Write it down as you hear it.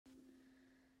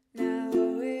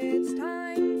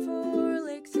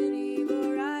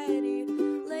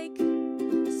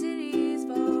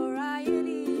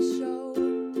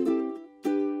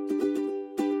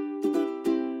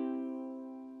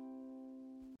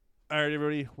All right,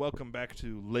 everybody, welcome back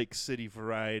to Lake City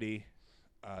Variety,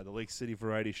 the Lake City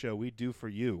Variety show we do for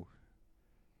you.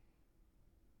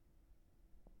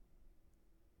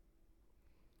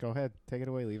 Go ahead. Take it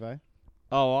away, Levi.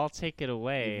 Oh, I'll take it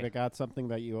away. You've got something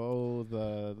that you owe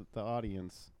the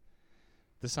audience.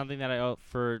 There's something that I owe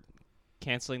for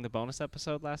canceling the bonus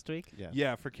episode last week.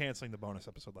 Yeah, for canceling the bonus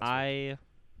episode last week.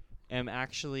 I am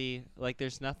actually,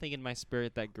 there's nothing in my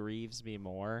spirit that grieves me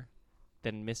more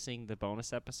than missing the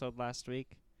bonus episode last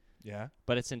week. Yeah?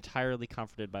 But it's entirely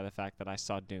comforted by the fact that I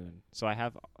saw Dune. So I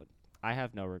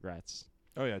have no regrets.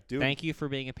 Oh, yeah, Dune. Thank you for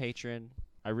being a patron.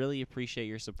 I really appreciate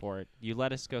your support. You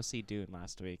let us go see Dune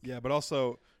last week. Yeah, but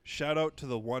also, shout out to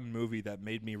the one movie that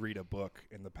made me read a book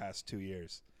in the past 2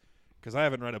 years. Because I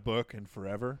haven't read a book in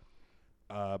forever.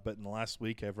 But in the last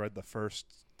week, I've read the first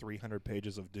 300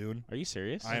 pages of Dune. Are you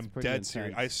serious? I am pretty dead intense.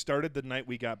 serious. I started the night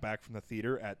we got back from the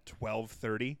theater at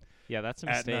 12:30 Yeah, that's a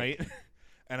at mistake. night.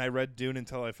 And I read Dune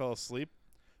until I fell asleep,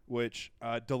 which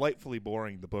delightfully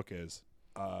boring the book is.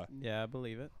 Yeah, I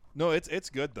believe it. No, it's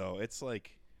good, though. It's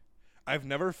like I've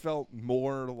never felt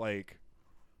more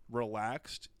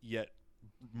relaxed yet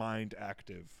mind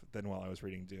active than while I was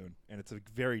reading Dune, and it's a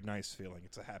very nice feeling.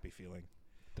 It's a happy feeling.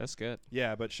 That's good.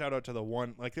 Yeah, but shout out to the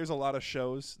one. There's a lot of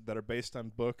shows that are based on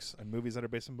books and movies that are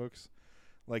based on books,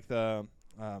 like the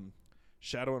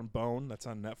Shadow and Bone that's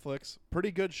on Netflix. Pretty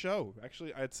good show,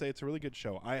 actually. I'd say it's a really good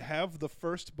show. I have the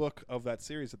first book of that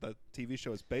series that the TV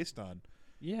show is based on.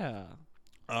 Yeah.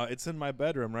 It's in my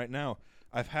bedroom right now.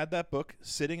 I've had that book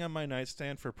sitting on my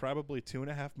nightstand for probably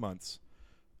 2.5 months.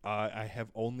 I have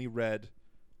only read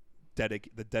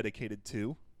the Dedicated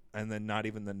 2, and then not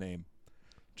even the name.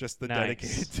 Just the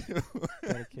Nice. Dedicated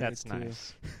 2. That's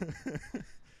nice.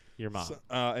 Your mom. So,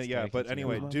 It's yeah, but dedicated to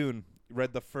anyway, your mom. Dune.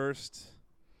 Read the first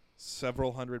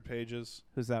several hundred pages.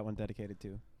 Who's that one dedicated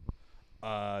to?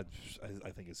 I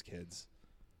think it's kids.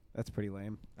 That's pretty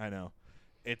lame. I know.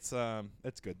 It's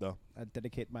good, though. I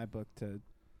dedicate my book to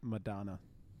Madonna.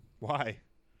 Why?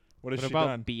 What has What she about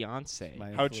done? Beyonce?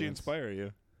 My How'd she influence. inspire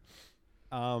you?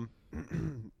 Um,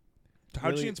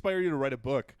 How'd she really- inspire you to write a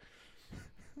book?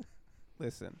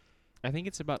 listen. I think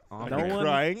it's about Are No you honor one-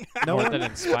 crying? No more one, than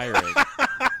inspiring.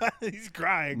 He's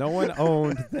crying. no one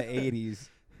owned the '80s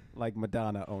like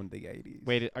Madonna owned the '80s.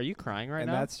 Wait, are you crying right and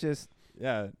now? that's just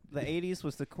Yeah. the '80s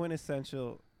was the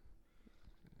quintessential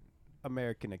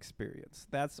American experience.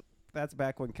 That's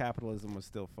back when capitalism was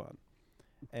still fun,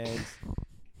 and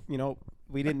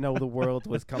we didn't know the world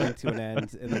was coming to an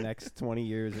end in the next 20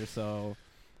 years or so.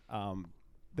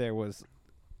 There was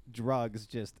drugs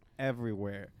just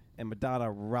everywhere, and Madonna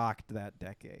rocked that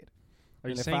decade. Are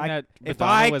you and if saying I- that if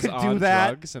Madonna I was could do on that-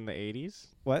 drugs in the 80s?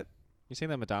 What? You saying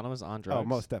that Madonna was on drugs? Oh,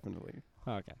 most definitely.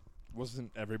 Oh, okay.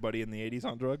 Wasn't everybody in the 80s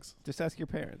on drugs? Just ask your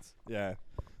parents. Yeah.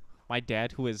 My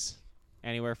dad, who was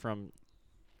anywhere from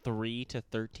 3 to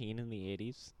 13 in the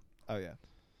 80s, Oh yeah,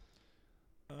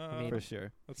 mean, for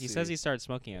sure. let's he see. says he started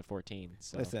smoking at 14.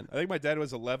 So. Listen, I think my dad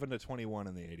was 11 to 21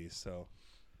 in the 80s, so.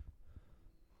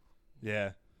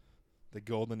 Yeah. The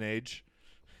golden age.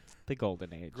 The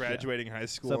golden age. Graduating high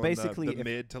school So in basically, the if-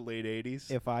 mid to late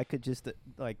 80s. if I could just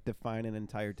define an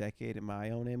entire decade in my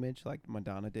own image, like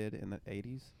Madonna did in the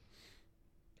 '80s.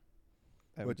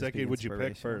 that What just be decade would you pick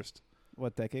inspirational. first?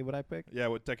 What decade would I pick? Yeah,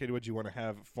 what decade would you want to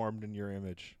have formed in your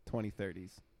image?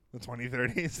 2030s. The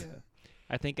 2030s? Yeah.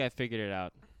 I think I figured it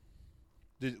out.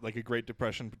 Like a Great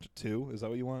Depression 2? Is that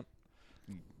what you want?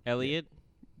 Elliot,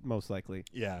 Most likely.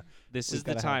 Yeah. this We've is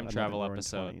the gotta have time another travel roaring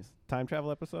episode. 20s. Time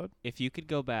travel episode? If you could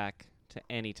go back to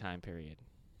any time period,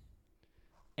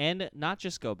 and not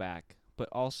just go back, but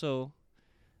also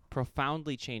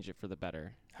profoundly change it for the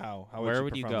better, How? How Where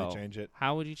would would you profoundly go? change it?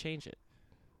 how would you change it?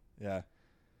 Yeah.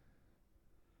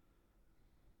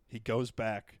 He goes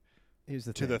back Here's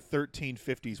the to thing. the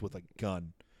 1350s with a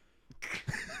gun.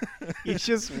 It's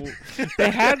just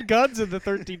they had guns in the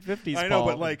 1350s. I know, Paul.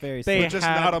 but like, Very they but just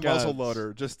had not a muzzle guns.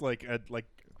 loader, just like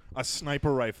a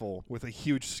sniper rifle with a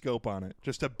huge scope on it,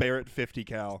 just a Barrett 50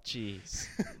 cal. Jeez.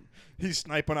 He's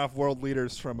sniping off world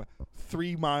leaders from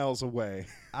 3 miles away.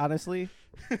 Honestly,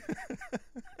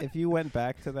 if you went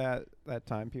back to that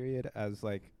time period as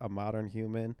like a modern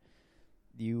human,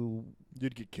 you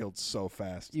You'd get killed so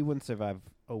fast. wouldn't survive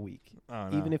a week. I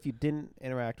don't know. Even if you didn't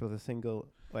interact with a single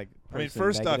person I mean,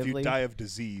 first off, you negatively. die of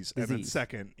disease, and then Disease.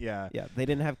 second, yeah. Yeah, they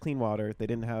didn't have clean water. They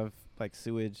didn't have like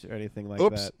sewage or anything like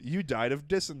Oops, that. you died of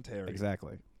dysentery.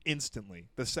 Exactly. Instantly.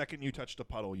 The second you touched a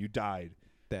puddle, you died.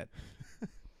 Dead.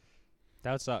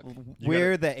 That would suck.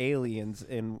 We're the aliens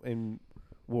in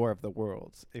War of the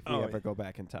Worlds if we Oh, ever yeah. go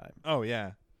back in time. Oh,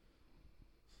 yeah.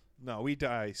 No, we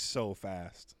die so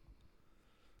fast.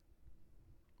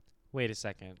 Wait a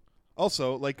second.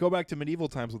 Also, like, go back to medieval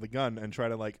times with a gun and try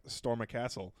to like storm a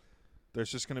castle.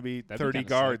 There's just going to be That'd be 30 kinda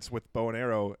guards with bow and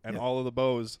arrow, and Yep. all of the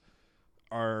bows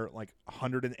are like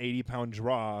 180-pound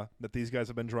draw that these guys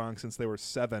have been drawing since they were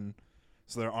 7.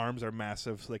 So their arms are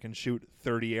massive, so they can shoot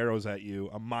 30 arrows at you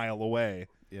a mile away.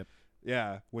 Yep.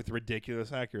 Yeah, with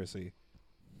ridiculous accuracy.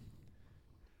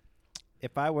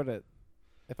 If I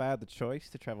had the choice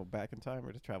to travel back in time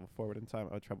or to travel forward in time,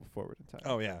 I would travel forward in time.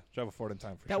 Oh yeah, travel forward in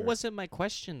time for That sure. wasn't my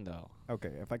question, though.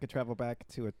 Okay, if I could travel back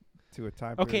to a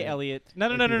time. Okay, period, Elliot. No.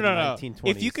 it'd be the If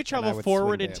 1920s, you could and I travel would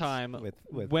forward swing in dance time, with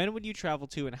when would you travel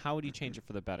to, and how would you change it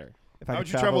for the better? if I How could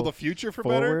would you travel the future for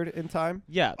better? forward in time,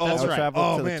 Yeah, Oh, that's I would right. travel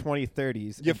Oh, to man. the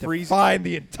 2030s. You and freeze- define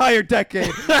the entire decade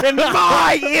in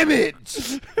my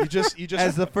image You just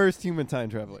as the first human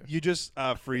time traveler. you just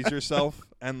freeze yourself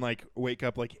and like wake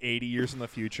up like 80 years in the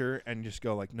future and just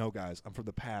go like, no guys, I'm from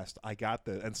the past, I got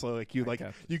this. And so like you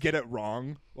Okay. you get it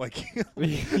wrong, like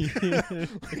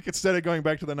like instead of going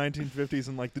back to the 1950s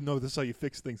and like, no, this is how you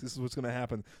fix things, this is what's gonna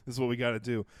happen, this is what we got to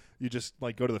do, you just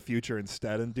like go to the future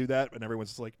instead and do that, and everyone's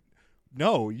just like,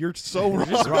 no, you're so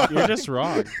wrong. You're just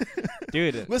wrong,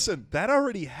 dude. Listen, that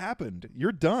already happened,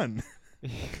 you're done.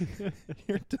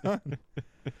 You're done.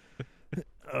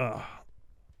 Ugh.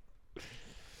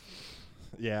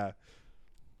 Yeah,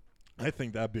 I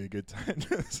think that'd be a good time.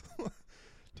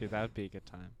 Dude, that would be a good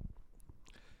time.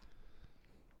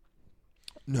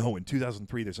 No, in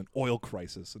 2003, there's an oil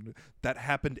crisis, and that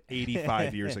happened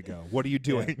 85 years ago. What are you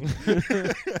doing?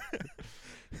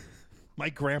 My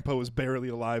grandpa was barely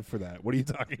alive for that. What are you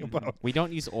talking about? We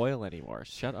don't use oil anymore.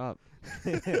 Shut up,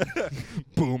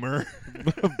 Boomer.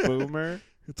 boomer.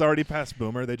 It's already past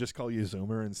boomer. They just call you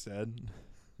Zoomer instead.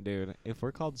 Dude, if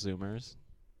we're called Zoomers,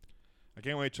 I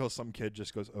can't wait till some kid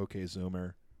just goes, okay,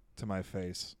 Zoomer, to my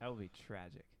face. That would be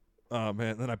tragic. Oh,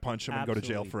 man. Then I punch him and go to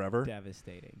jail forever.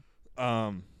 Devastating.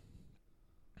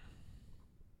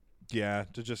 Yeah,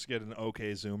 to just get an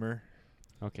okay Zoomer.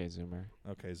 okay, Zoomer.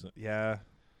 Okay, yeah.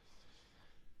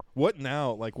 What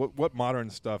now? Like, what modern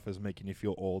stuff is making you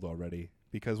feel old already?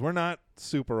 Because we're not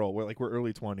super old. We're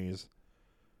early 20s.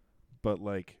 But,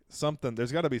 like,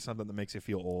 there's got to be something that makes you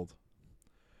feel old.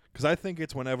 Because I think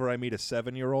it's whenever I meet a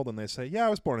 7-year-old and they say, yeah, I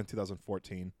was born in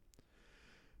 2014.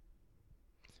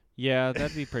 Yeah,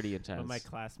 that'd be pretty When intense. my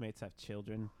classmates have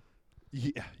children.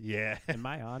 Yeah, yeah. Am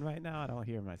I on right now? I don't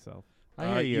hear myself. I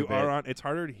hear you. a You bit. are on. It's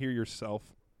harder to hear yourself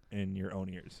in your own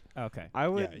ears. Okay. I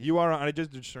would. Yeah, you are on. I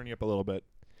just turn you up a little bit.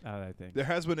 I think. There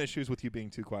has been issues with you being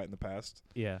too quiet in the past.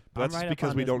 Yeah. But that's I'm right up because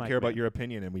on we this don't mic, care about man. your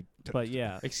opinion, and we. But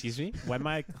yeah, Excuse me. when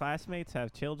my classmates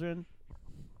have children,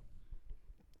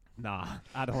 nah,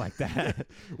 I don't like that.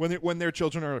 when their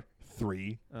children are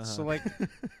 3. So like,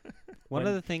 one When-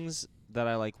 of the things that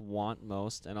I like want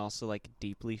most, and also like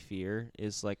deeply fear,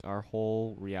 is like our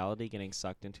whole reality getting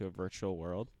sucked into a virtual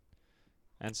world.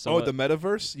 And so, the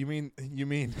metaverse? You mean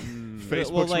Facebook's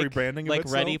well, like, rebranding of like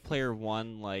itself? Ready Player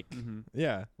One, like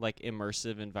Yeah. like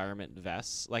immersive environment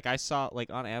vests. Like I saw like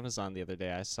on Amazon the other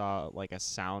day, I saw like a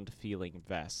sound feeling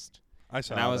vest. I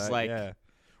saw I was that, like- yeah.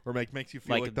 Or makes you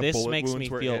feel like, like the this bullet makes wounds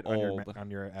me were feel hit on old on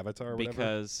your avatar or whatever.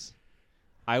 Because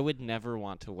I would never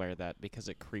want to wear that because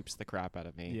it creeps the crap out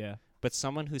of me. Yeah. But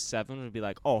someone who's 7 would be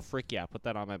like, "Oh, frick yeah, put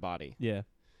that on my body." Yeah.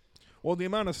 Well, the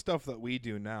amount of stuff that we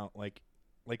do now, like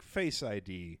Face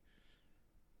ID,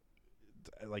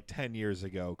 like 10 years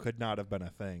ago, could not have been a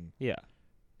thing. Yeah.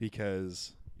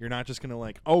 Because you're not just going to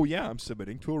like, oh, yeah, I'm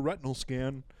submitting to a retinal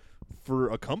scan for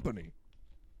a company.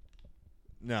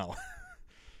 No.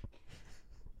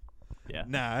 Yeah.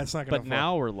 Nah, that's not going to But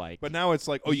now we're like, But now it's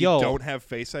like, oh, Yo. you don't have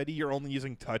Face ID? You're only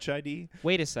using Touch ID?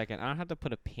 wait a second, I don't have to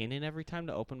put a pin in every time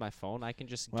to open my phone. I can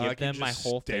just Well, I give can them my just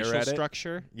whole stare facial at it.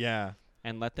 structure Yeah.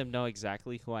 and let them know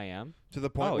exactly who I am. To the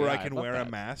point Oh, where yeah, I I can love wear a that.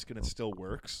 mask and it still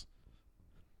works.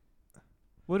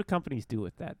 What do companies do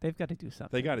with that? They've got to do something.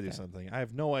 They got to with do that. something. I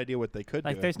have no idea what they could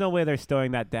Like, do. there's no way they're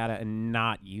storing that data and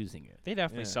not using it. They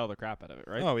definitely Yeah. sell the crap out of it,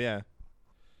 right? Oh, yeah.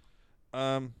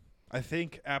 I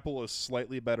think Apple is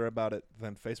slightly better about it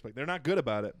than Facebook. They're not good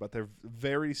about it, but they're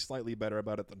very slightly better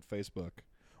about it than Facebook.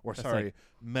 Or, That's sorry, like-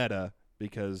 Meta,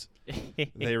 because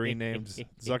they renamed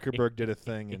Zuckerberg did a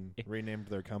thing and renamed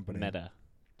their company. Meta.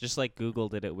 Just like Google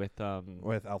did it with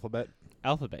With Alphabet.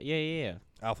 Alphabet. Yeah.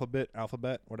 Alphabet,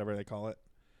 whatever they call it.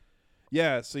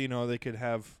 Yeah, so, they could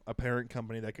have a parent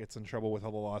company that gets in trouble with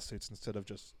all the lawsuits instead of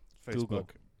just Facebook Google.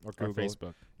 or Or Google.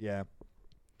 Facebook. Yeah.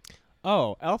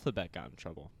 Oh, Alphabet got in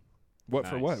trouble. What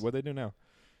for what? Nice. What they do now?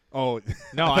 Oh,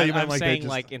 No, I thought you meant I'm like they saying just-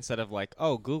 like instead of like,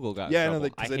 oh, Google got yeah, in no, trouble.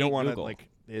 because I they don't hate want to Google.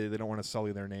 they don't want to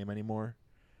sully their name anymore.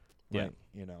 Yeah. Like,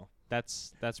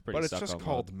 That's pretty. but it's stucco just mode.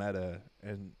 called Meta,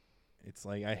 and it's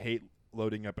like I hate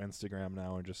loading up Instagram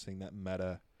now and just seeing that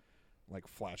meta like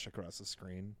flash across the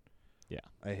screen. Yeah.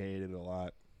 I hate it a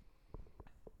lot.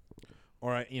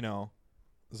 Or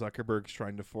Zuckerberg's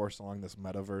trying to force along this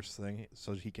metaverse thing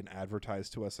so he can advertise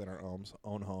to us in our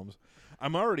own homes.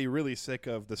 I'm already really sick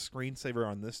of the screensaver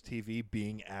on this TV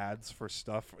being ads for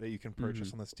stuff that you can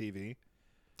purchase on this TV.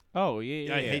 Oh,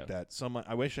 yeah. I hate that so much.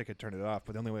 I wish I could turn it off,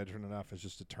 but the only way to turn it off is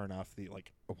just to turn off the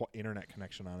internet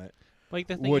connection on it, Like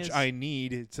the thing which is, I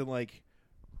need to like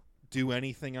do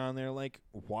anything on there, like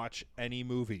watch any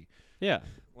movie. yeah.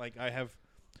 Like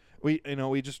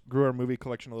we just grew our movie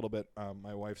collection a little bit.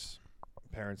 My wife's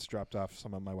parents dropped off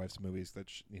some of my wife's movies that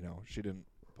she didn't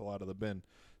pull out of the bin,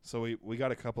 so we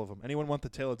got a couple of them. Anyone want The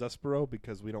Tale of Despero?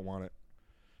 Because we don't want it.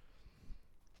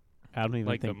 I don't even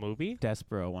Like the think movie?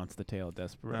 Despero wants the Tale of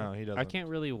Despero. No, he doesn't. I can't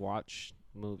really watch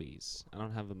movies. I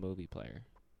don't have a movie player.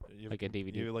 You have Like a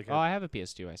DVD. you like I have a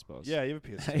PS2, I suppose. yeah, you have a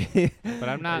PS2. But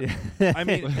I'm not. I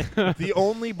mean, the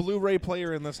only Blu-ray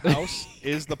player in this house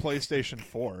is the PlayStation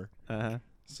 4. Uh-huh.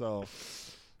 So,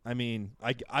 I mean,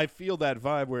 I feel that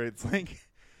vibe where it's like,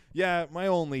 yeah, my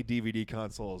only DVD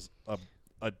console is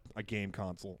a game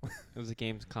console. It was a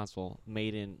games console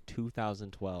made in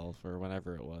 2012 or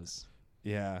whenever it was.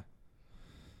 Yeah.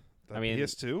 The I mean,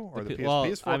 PS2 or the well,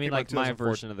 PS4 I mean, came out in like my 2014.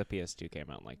 version of the PS2 came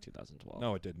out in like 2012.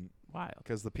 No, it didn't, Wild.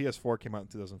 because the PS4 came out in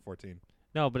 2014.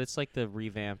 No, but it's like the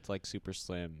revamped, like super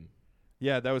slim.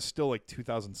 Yeah, that was still like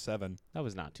 2007. That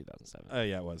was not 2007.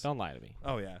 Yeah, it was. Don't lie to me.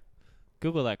 Oh yeah.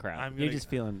 Google that crap. I'm You're gonna- just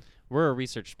feeling. We're a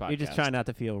research podcast. You're just trying not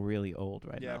to feel really old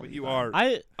right now. Yeah, but you Levi. are.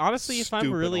 I honestly, if I'm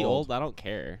Stupid really old. old, I don't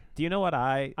care. Do you know what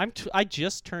I? I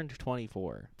just turned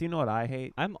 24. Do you know what I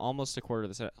hate? I'm almost a quarter of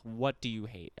the set. What do you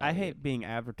hate? I Elliot? hate being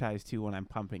advertised to when I'm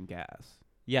pumping gas.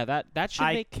 Yeah, that should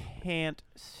I make. can't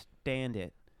stand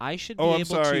it. I should Oh, be I'm able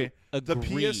sorry. to The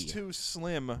agree. PS2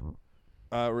 Slim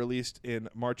released in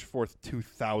March 4th,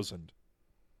 2000.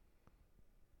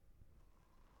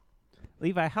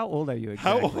 Levi, how old are you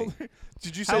How exactly? old?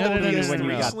 Did you How say old the are you PS3 when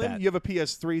you got Slim? that? You have a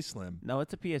PS3 Slim. No,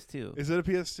 it's a PS2. Is it a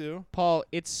PS2? Paul,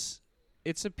 it's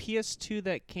a PS2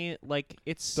 that can't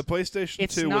it's The PlayStation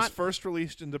It's 2 was not- first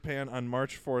released in Japan on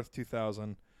March 4th,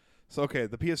 2000. So, okay,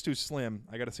 the PS2 Slim,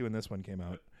 I got to see when this one came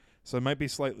out. So it might be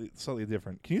slightly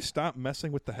different. Can you stop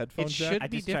messing with the headphone jack? should I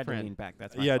be just tried to different. lean back.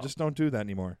 That's my Yeah, fault. just don't do that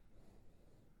anymore.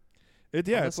 It's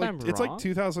Unless like I'm it's like wrong?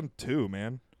 2002,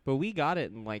 man. But we got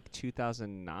it in like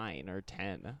 2009 or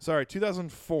 10. Sorry,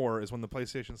 2004 is when the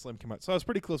PlayStation Slim came out. So I was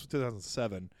pretty close with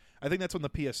 2007. I think that's when the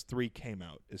PS3 came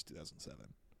out, is 2007.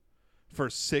 For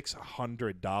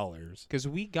 $600. Because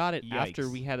we got it after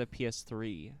Yikes. we had a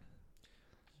PS3.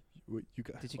 You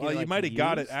got, Did you well, get it, you like, might have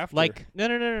got it used? after. Like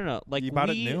no. Like You bought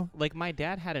it new? Like my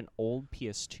dad had an old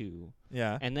PS2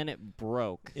 yeah. and then it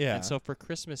broke. Yeah. And so for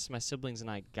Christmas, my siblings and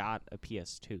I got a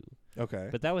PS2. Okay.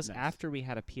 But that was Nice. after we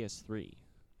had a PS3.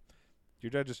 Your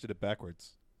dad just did it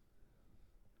backwards.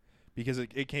 Because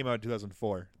it came out in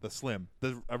 2004, the Slim.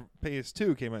 The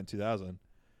PS2 came out in 2000.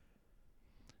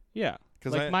 Yeah.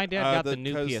 'Cause Like my dad got the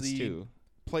new 'cause PS2.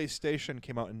 The PlayStation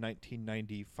came out in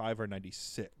 1995 or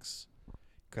 96.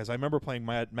 Because I remember playing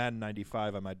Madden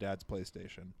 95 on my dad's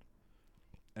PlayStation.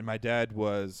 And my dad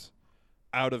was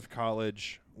out of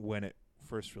college when it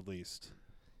first released.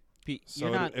 So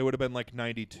You're not, it would have been like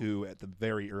 92 at the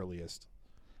very earliest.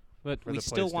 but for we the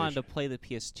still wanted to PlayStation. play the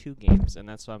PS2 games, and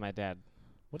that's why my dad.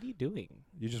 What are you doing?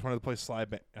 You just wanted to play Sly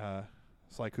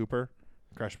Cooper,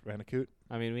 Crash Bandicoot.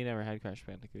 I mean, we never had Crash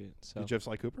Bandicoot, so Did you have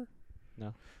Sly Cooper?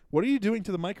 No. What are you doing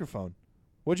to the microphone?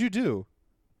 What'd you do?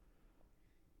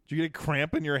 Did you get a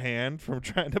cramp in your hand from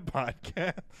trying to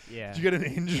podcast? Yeah. Did you get an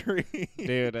injury?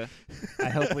 dude. I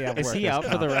hope we have Is he workers' out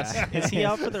for the comp rest? back. Is he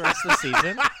out for the rest of the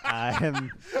season?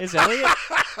 I'm Is Elliot?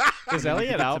 Is gonna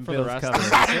Elliot get out some for the bills rest of the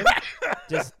covered. season?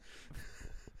 just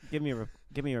give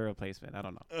me a replacement. I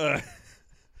don't know.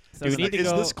 So Do we it's need like to is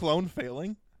go- this clone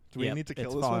failing? Do we Yep, need to kill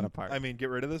it's this falling one? apart. I mean, get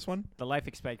rid of this one? the life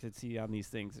expectancy on these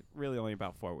things is really only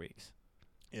about 4 weeks.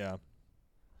 Yeah.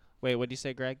 Wait, what did you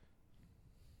say, Greg?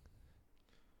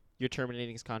 You're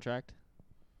terminating his contract?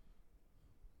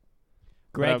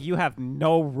 Greg, I've- you have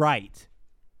no right.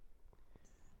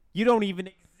 You don't even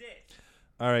exist.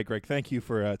 All right, Greg. Thank you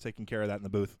for taking care of that in the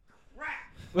booth.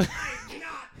 I'm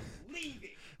not leaving.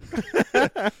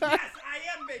 Yes, I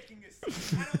am making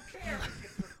this. I don't care if it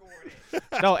gets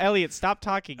recorded. No, Elliot, stop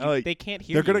talking. Elliot, They can't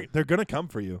hear They're gonna come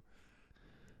for you.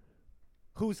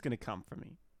 Who's gonna come for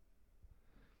me?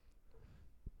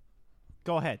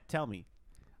 Go ahead, tell me.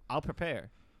 I'll prepare.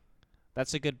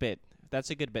 That's a good bit. That's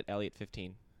a good bit, Elliot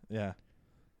 15. Yeah.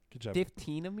 Good job.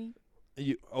 15 of me?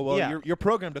 Oh well, Yeah. you're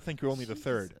programmed to think you're only the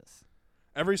third. Jesus.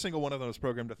 Every single one of them is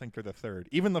programmed to think they're the third.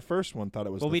 Even the first one thought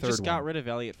it was Well, the we third just got one. rid of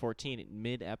Elliot 14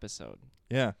 mid-episode.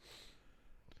 Yeah.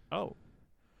 Oh,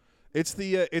 It's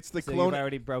the so you've clone.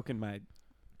 already broken my.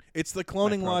 It's the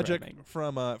cloning logic programming.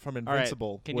 from All right,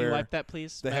 Invincible, can where you wipe that,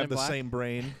 please? they Men have in the Black? same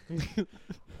brain.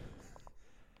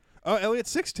 Oh, Elliot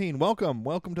 16,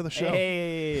 welcome to the show.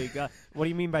 Hey, what do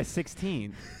you mean by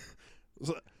 16?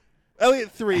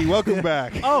 Elliot 3, welcome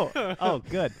back. Oh,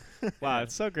 good. Wow,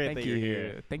 it's so great Thank that you. you're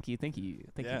here. Thank you.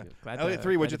 Yeah. Glad Elliot to-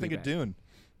 3, what'd glad you to be think of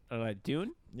back. Dune?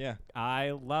 Dune? Yeah.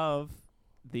 I love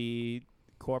the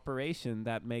corporation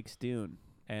that makes Dune,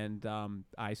 and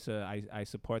I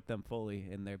support them fully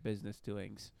in their business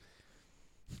doings.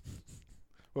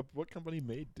 What company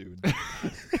made Dune?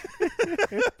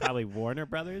 Probably Warner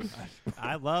Brothers.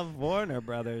 I love Warner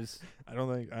Brothers. I don't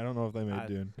know if they made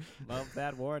Dune. Love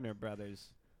that Warner Brothers.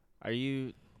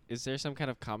 Is there some kind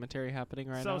of commentary happening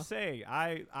right so now? say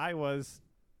I was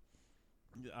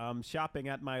shopping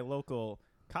at my local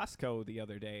Costco the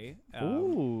other day.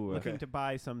 Ooh. Looking Okay. to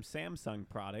buy some Samsung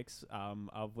products,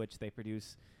 of which they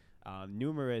produce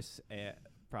numerous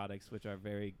products, which are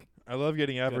very I love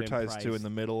getting and advertised to in priced. the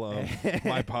middle of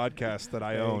my podcast that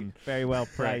I very, own. very well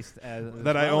priced, as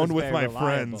That I well own as with very my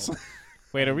reliable. friends.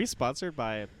 Wait, are we sponsored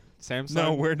by Samsung?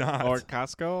 No, we're not. Or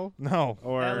Costco? No.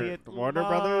 Or Elliot Warner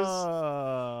Brothers?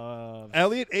 loves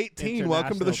Elliot 18,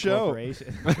 welcome to the show.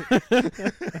 International Corporation.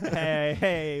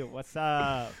 hey, what's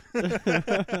up?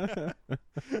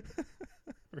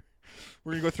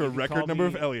 We're going to go through a You can record call number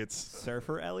of me Elliot's.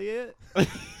 Surfer Elliot?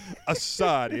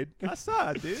 Assad, dude. I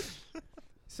saw it, dude.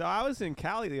 So I was in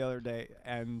Cali the other day,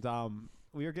 and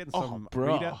we were getting Oh, some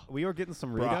bruh. we were getting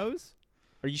some Bruh. Ritos.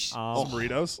 Are you? Some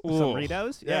Burritos.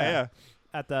 Ritos? Yeah.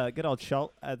 At the good old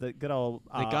at the good old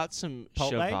They got some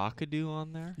Chipotle? Shavakadu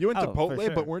on there. You went to Oh, for Chipotle,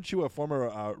 sure. but weren't you a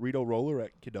former Rito roller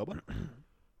at Qdoba?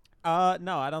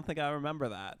 no, I don't think I remember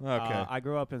that. Okay. I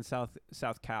grew up in South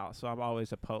Cal, so I'm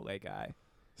always a Chipotle guy.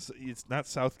 So it's not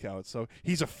South Cal. So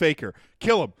he's a faker.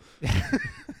 Kill him.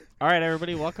 All right,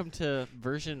 everybody, welcome to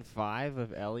version 5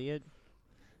 of Elliot.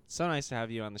 So nice to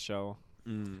have you on the show.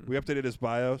 We updated his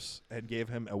BIOS and gave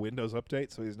him a Windows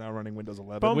update, so he's now running Windows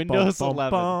 11. Boom. Windows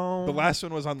 11. The last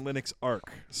one was on Linux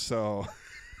Arc, so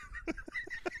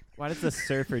Why does the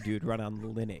surfer dude run on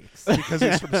Linux? because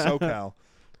he's from SoCal.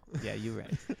 Yeah, you're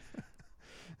right.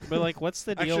 But like, what's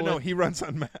the deal? Actually, no, with, he runs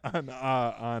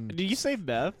on. did you say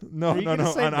meth? No, Were you no, gonna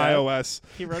no, say on meth? iOS.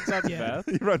 He runs on Yeah. meth.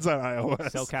 He runs on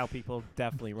iOS. SoCal people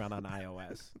definitely run on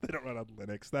iOS. They don't run on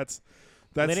Linux. That's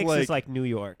Linux like, is like New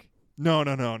York. no. You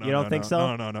don't think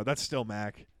so? No. That's still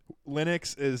Mac.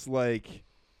 Linux is like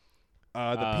the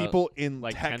Uh, people in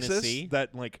like Texas Tennessee?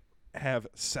 that like have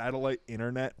satellite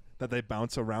internet that they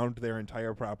bounce around their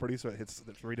entire property, so it hits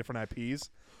the 3 different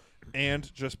IPs,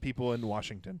 and just people in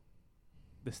Washington.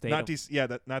 The state Not of, DC. Yeah,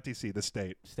 not DC. The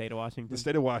state. state of Washington. The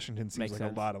state of Washington seems Makes like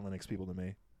sense. a lot of Linux people to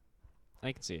me,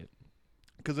 I can see it.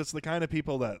 because it's the kind of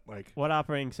people that like What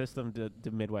operating system do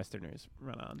Midwesterners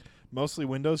run on? mostly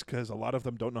Windows, because a lot of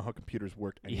them don't know how computers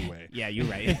work anyway. Yeah, you're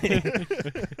right.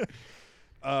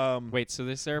 Wait, so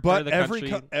is there a part But of the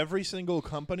country? every single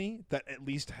company that at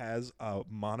least has a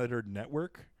monitored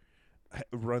network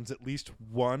runs at least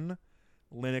one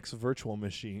Linux virtual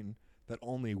machine that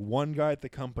only one guy at the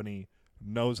company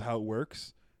knows how it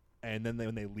works, and then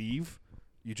when they leave,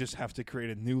 you just have to create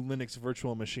a new Linux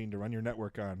virtual machine to run your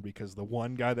network on, because the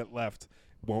one guy that left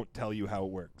won't tell you how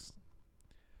it works.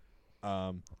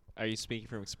 Are you speaking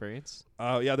from experience?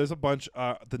 Yeah, there's a bunch.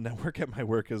 The network at my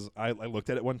work is, I looked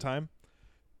at it one time.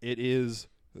 It is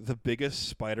the biggest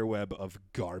spider web of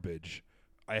garbage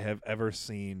I have ever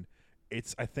seen.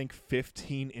 It's, I think,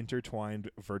 15 intertwined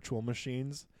virtual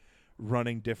machines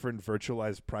running different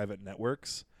virtualized private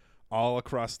networks all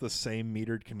across the same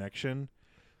metered connection.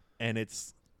 And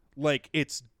it's like,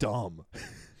 it's dumb.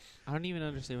 I don't even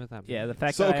understand what that means. yeah, the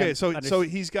fact So, that okay, so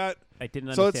he's got, I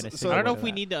didn't so understand. it's- a so- I single don't know word if we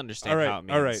of that. need to understand All right, how it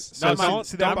means. all right. So No, see- no,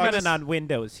 see that I'm box? running on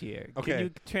Windows here. Okay. Can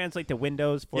you translate the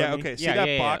Windows for yeah, me? okay. See Yeah, that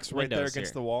yeah, yeah, box right there Windows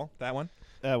against here. the wall? That one?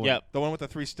 Yep. The one with the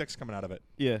 3 sticks coming out of it.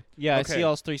 Yeah. Yeah, I Okay. see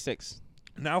all 3.6.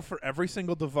 Now, for every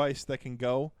single device that can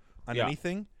go on Yeah.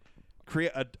 anything,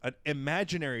 create an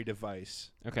imaginary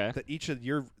device Okay. that each of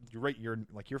your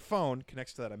like your phone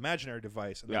connects to that imaginary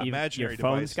device, and Yeah. that Your imaginary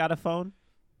phone's device. got a phone?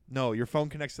 No, your phone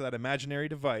connects to that imaginary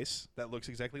device that looks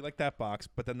exactly like that box,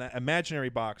 but then that imaginary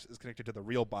box is connected to the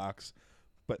real box,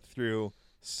 but through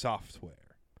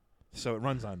software. So it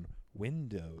runs on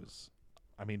Windows.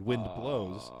 I mean, wind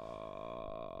blows.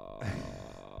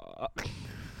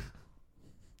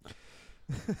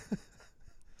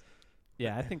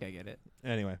 Yeah, I think I get it.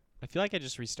 Anyway, I feel like I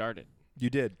just restarted. you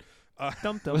did.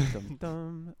 Dum dum dum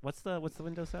dum. What's the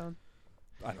Windows sound?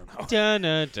 I don't know. Dun,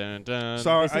 dun, dun, dun.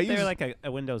 Sorry, Isn't I there use like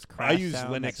a Windows crash I use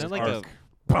sound? Linux Sound as like a-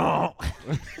 Arc.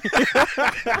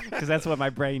 Because that's what my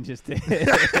brain just did.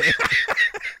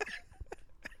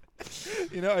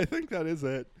 You know, I think that is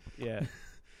it. Yeah,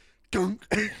 Dunk.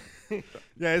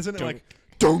 Yeah, isn't it Dunk. like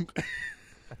dunk?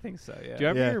 I think so. Yeah. Do you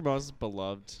have Yeah. your most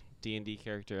beloved D&D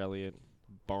character, Elliot?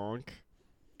 Bonk.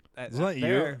 Is that you?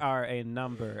 There are a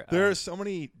number. There are of so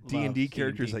many love D&D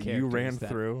characters that you ran characters that-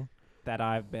 through. that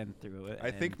I've been through.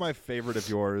 I think and my favorite of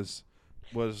yours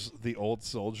was the old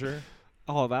soldier.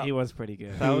 Oh, that he was pretty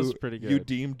good. That was who pretty You good.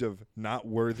 deemed of not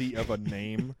worthy of a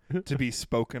name to be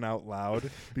spoken out loud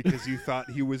because you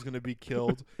thought he was going to be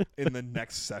killed in the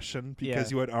next session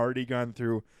because Yeah. you had already gone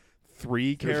through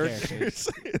three characters characters.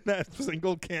 in that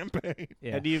single campaign.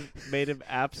 Yeah. And you made him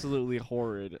absolutely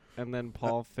horrid, and then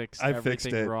Paul fixed I fixed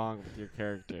everything it. wrong with your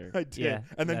character. I did. Yeah,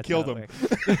 and then that's killed how him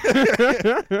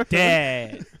it works.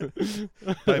 Dead.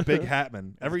 by Big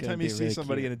Hatman. Every gonna time you be see really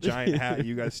somebody cute. in a giant hat,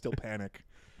 you guys still panic.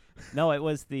 No, it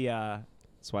was the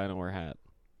That's why I don't wear a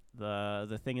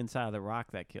hat. thing inside of the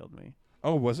rock that killed me.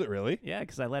 Oh, was it really? Yeah,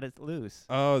 because I let it loose.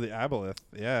 Oh, the aboleth.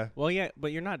 Yeah. Well, yeah,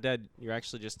 but you're not dead. You're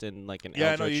actually just in like an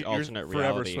Yeah, no, eldritch you're alternate forever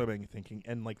reality. swimming, thinking,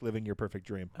 and like living your perfect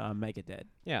dream. Mega dead.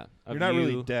 Yeah, You're of not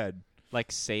really you, dead.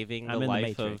 like saving I'm the in the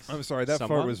life Matrix. of. I'm sorry, that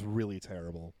someone? fart was really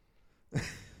terrible.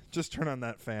 Just turn on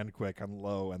that fan quick on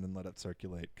low and then let it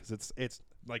circulate because it's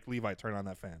like Levi. Turn on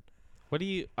that fan. What do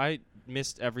you? I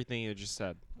missed everything you just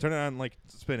said. Turn it on like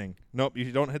spinning. Nope,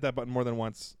 you don't hit that button more than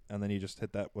once, and then you just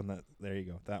hit that one. There you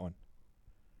go, that one.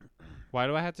 Why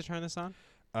do I have to turn this on?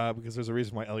 Because there's a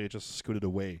reason why Elliot just scooted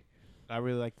away. I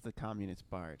really liked the communist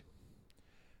bard.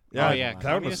 Yeah, oh yeah, that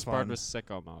that one was Communist Bard fun. was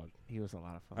sicko mode He was a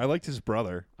lot of fun. I liked his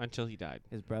brother. until he died,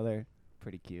 His brother,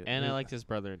 pretty cute. and I liked his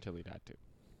brother until he died too.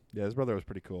 Yeah, his brother was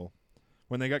pretty cool.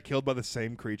 When they got killed by the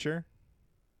same creature.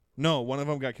 No, one of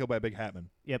them got killed by Big Hatman.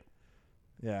 Yep.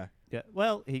 Yeah. Yeah.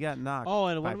 Well, he got knocked. Oh,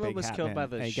 and by one of them Big was Hat killed by Man,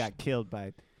 the. and he got killed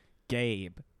by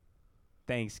Gabe.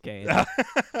 Thanks, Gabe.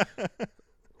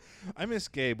 I miss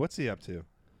Gabe. What's he up to?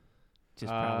 Just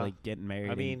probably getting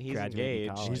married. I mean, and he's graduating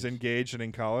engaged. college He's engaged and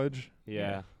in college.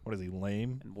 Yeah. What is he,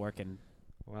 lame? and working.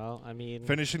 Well, I mean,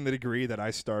 Finishing the degree that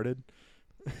I started.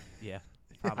 Yeah.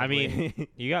 I mean,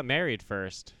 you got married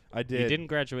first. I did. You didn't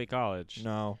graduate college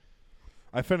No.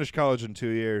 I finished college in 2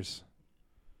 years.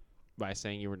 by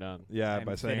saying you were done, Yeah, I'm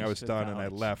by saying I was finished with done and I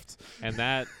college. left. and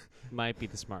that might be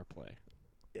the smart play.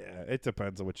 Yeah, it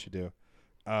depends on what you do.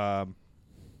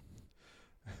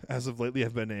 As of lately,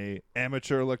 I've been a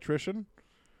amateur electrician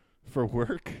for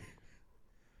work.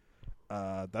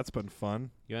 That's been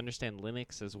fun. You understand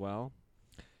Linux as well.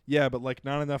 Yeah, but like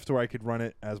not enough to where I could run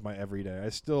it as my everyday. I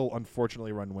still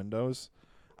unfortunately run Windows.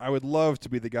 I would love to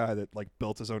be the guy that like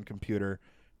built his own computer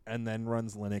and then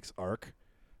runs Linux Arc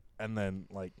and then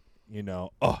like, you know,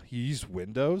 oh, you use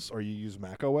Windows or you use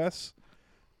Mac OS.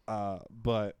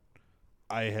 But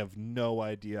I have no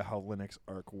idea how Linux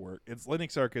Arc works. It's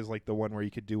Linux Arc is like the one where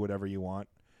you could do whatever you want,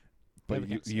 but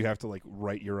Everything's you have to like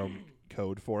write your own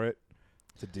code for it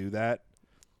to do that.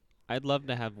 I'd love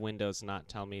to have Windows not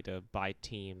tell me to buy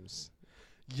Teams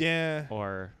Yeah.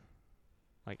 or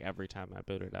like every time I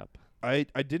boot it up. I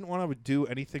didn't want to do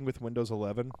anything with Windows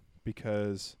 11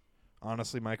 because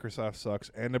honestly Microsoft sucks,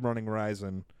 and I'm running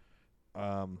Ryzen,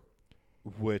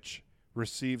 which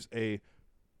receives a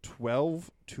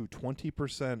 12 to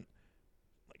 20%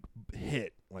 like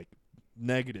hit, like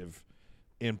negative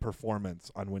in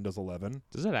performance on Windows 11.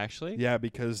 Does it actually? Yeah,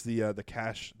 because the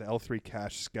cache, the L3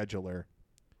 cache scheduler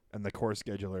and the core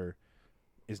scheduler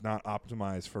is not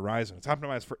optimized for Ryzen. It's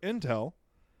optimized for Intel.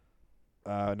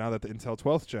 Now that the Intel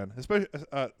 12th gen, especially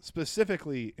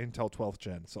specifically Intel 12th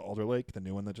gen, so Alder Lake, the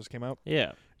new one that just came out,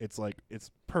 Yeah. it's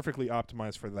perfectly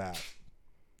optimized for that,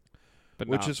 But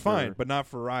which not is fine, for- but not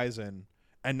for Ryzen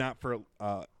and not for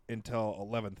Intel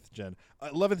 11th gen.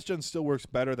 11th gen still works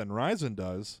better than Ryzen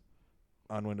does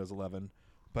on Windows 11,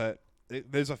 but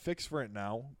there's a fix for it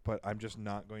now. But I'm just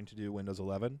not going to do Windows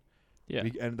 11. yeah.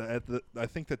 And I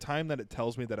think the time that it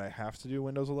tells me that I have to do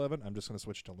Windows 11, I'm just going to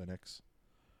switch to Linux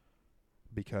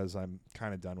because I'm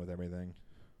kind of done with everything.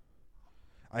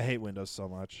 I hate Windows so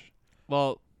much.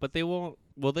 Well, but they won't.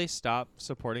 Will they stop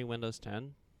supporting Windows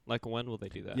 10? Like when will they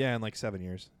do that? Yeah, in like 7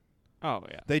 years. Oh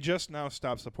yeah. They just now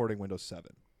stopped supporting Windows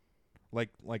 7. Like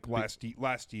last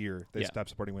year they Yeah. stopped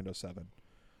supporting Windows 7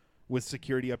 with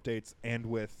security updates and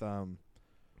with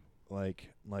like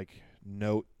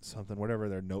Note something, whatever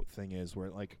their Note thing is, where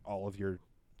like all of your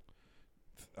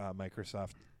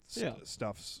Microsoft Yeah.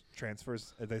 stuff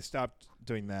transfers. They stopped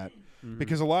doing that Mhm.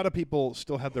 because a lot of people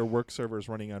still have their work servers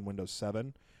running on Windows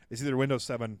 7. It's either Windows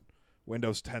 7,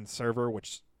 Windows 10 Server,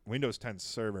 which Windows 10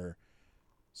 Server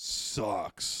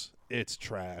sucks. It's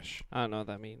trash. I don't know what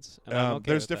that means. And I'm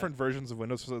okay There's with that. different versions of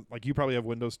Windows. So, like you probably have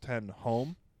Windows 10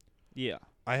 Home. Yeah.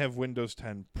 I have Windows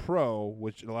 10 Pro,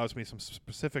 which allows me some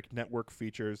specific network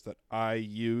features that I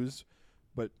use,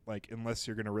 but like unless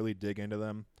you're gonna really dig into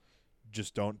them,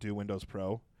 just don't do Windows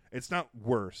Pro. It's not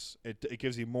worse. It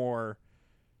gives you more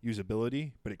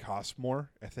usability, but it costs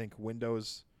more. I think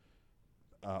Windows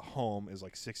Home is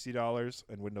like $60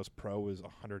 and Windows Pro is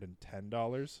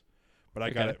 $110. But I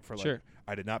got Okay, it for like sure.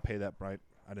 I did not pay that price.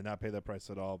 I did not pay that price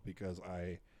at all because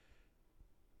I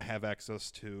have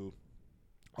access to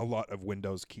a lot of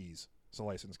Windows keys, so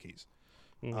license keys.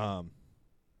 Mhm.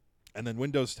 And then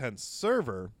Windows 10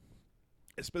 Server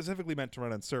is specifically meant to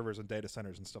run on servers and data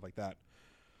centers and stuff like that.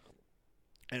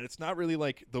 And it's not really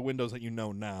like the Windows that you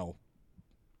know now,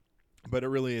 but it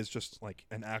really is just like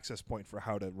an access point for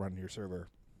how to run your server.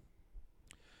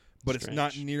 But it's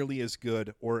not Strange. nearly as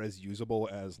good or as usable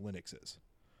as Linux is,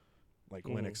 like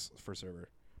Mhm. Linux for server.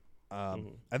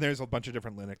 Mhm. And there's a bunch of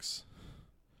different Linux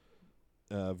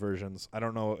versions. I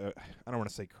don't know. I don't want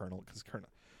to say kernel because kernel,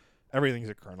 everything's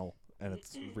a kernel, and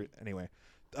it's anyway.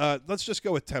 Let's just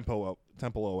go with Temple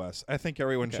OS. I think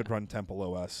everyone Okay. should run Temple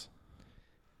OS,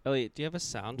 Elliot, do you have a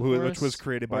sound which for was us?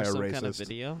 created by or a some racist. kind of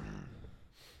video?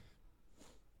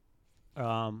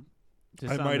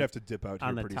 Just I on might the, have to dip out here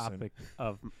on the pretty topic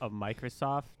of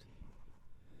Microsoft. soon.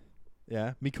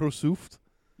 Yeah, Microsoft.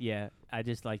 Yeah, I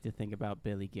just like to think about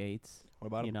Billy Gates. What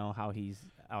about You him? know how he's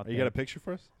out You got there a picture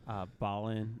for us?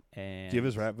 balling and Do you have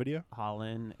his rap video?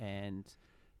 Holland and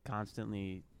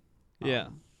constantly Yeah.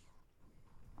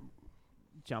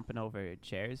 jumping over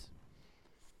chairs.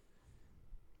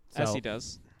 As So- he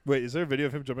does. Wait, is there a video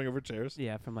of him jumping over chairs?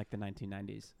 Yeah, from like the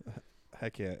 1990s.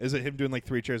 Heck yeah! Is it him doing like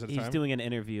 3 chairs at a He's time? doing an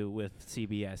interview with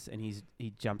CBS, and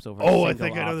he jumps over. Oh, a I single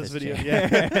think I know this office video.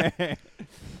 chair. Yeah.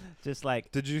 Just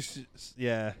like, Did you?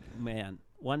 Yeah. man,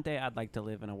 one day I'd like to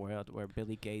live in a world where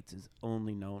Billy Gates is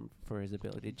only known for his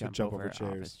ability to jump over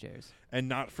chairs. office chairs. And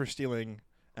not for stealing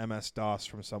MS DOS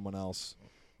from someone else,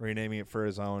 renaming it for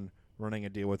his own, running a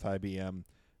deal with IBM,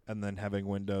 and then having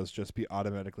Windows just be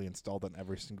automatically installed on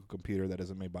every single computer that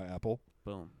isn't made by Apple.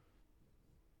 Boom.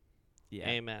 Yeah,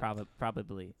 Amen.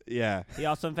 Probably. Yeah. He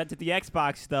also invented the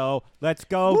Xbox, though. Let's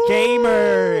go, Woo!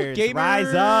 gamers! Rise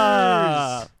Gamers!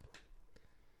 up!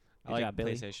 I Good like job,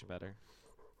 Billy. PlayStation better.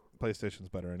 PlayStation's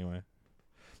better anyway.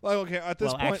 Like, okay, at this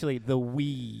Well, point, actually, the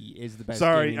Wii is the best.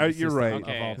 Sorry, gaming you're system right. of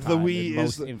Okay. all The time Wii and is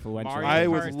most the- influential. Mario I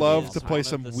Kart would is love to one play of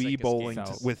some the Wii sickest bowling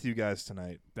games. with you guys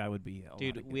tonight. That would be a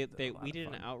Dude, lot of we good- a lot we of did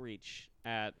an fun. outreach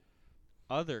at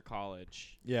other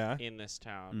college Yeah. in this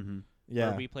town Mm-hmm. Yeah.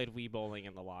 where we played Wii bowling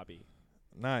in the lobby.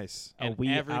 Nice. A And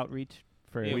Wii every- outreach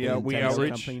for Yeah, We the Wii Nintendo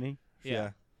outreach. company.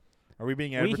 Yeah. Are we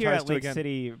being We advertised here at to Lake again?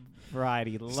 City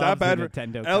Variety love Stop the adver-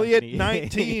 Nintendo Elliot, company.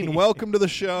 19. Welcome to the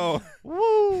show.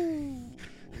 Woo!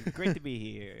 Great to be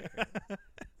here.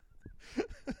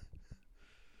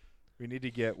 We need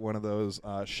to get one of those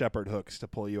shepherd hooks to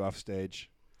pull you off stage.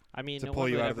 I mean, To no pull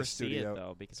one you would out of ever the see studio. it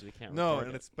though because we can't. No, record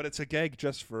and it. but it's a gag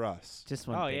just for us, Just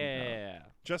one Oh thing. yeah, though. yeah, yeah.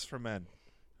 just for men.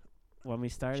 When we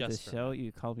started the Just for show,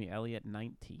 you called me Elliot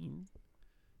 19.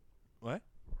 What?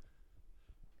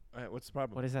 All right, what's the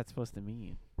problem? What is that supposed to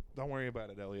mean? Don't worry about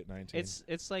it, Elliot. 19.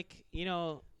 It's like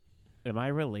Am I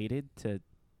related to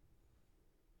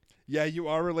Yeah, you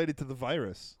are related to the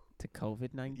virus.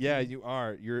 COVID-19? Yeah, you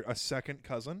are. You're a second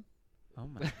cousin. Oh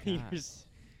my you're god.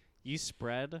 you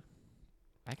spread.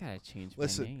 I gotta change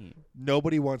Listen. my name.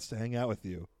 Nobody wants to hang out with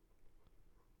you.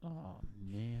 Oh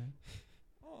man.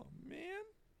 Oh man.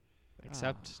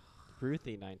 Except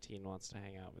Ruthie 19 wants to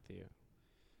hang out with you.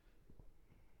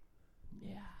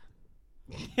 Yeah.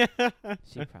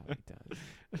 She probably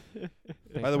does.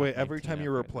 By the way, every time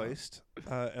you're replaced,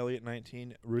 Elliot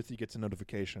 19, Ruthie gets a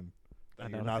notification that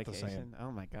you're not the same.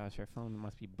 Oh my gosh, our phone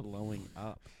must be blowing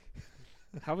up.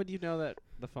 How would you know that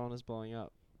the phone is blowing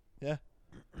up? Yeah.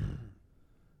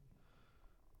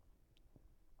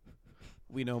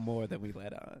 We know more than we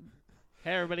let on.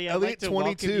 Hey everybody, I'd Elliot like to 22,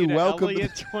 welcome you to welcome to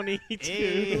Elliot 22.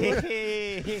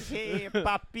 Hey,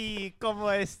 papi, ¿cómo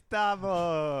estamos?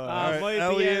 All right, muy bien,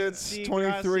 Elliot's sí,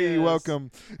 23. gracias.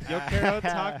 Welcome. Yo quiero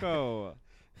taco.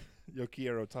 Yo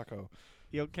quiero taco.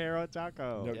 Yo quiero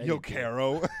taco. Yo, yeah, yo you do.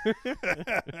 quiero.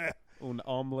 Un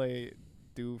omelette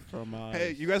du fromage.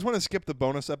 Hey, you guys want to skip the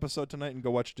bonus episode tonight and go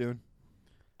watch Dune?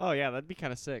 Oh yeah, that'd be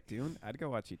kind of sick. Dune? I'd go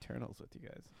watch Eternals with you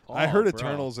guys. I heard Oh, bro.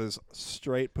 Eternals is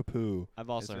straight poo-poo. I've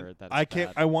also Is it? heard that. I it's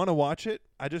can't. bad. I want to watch it.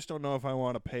 I just don't know if I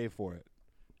want to pay for it.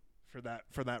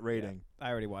 For that rating. I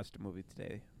already watched a movie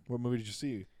today. What movie did you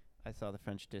see? I saw The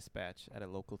French Dispatch at a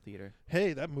local theater.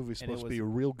 Hey, that movie's And it supposed to be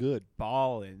was- real good.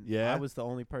 Ballin'. Yeah? I was the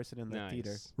only person in the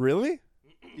theater. Nice. Really?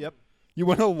 Yep. You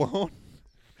went alone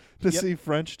to Yep. see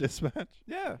French Dispatch?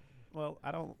 Yeah. Well,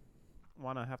 I don't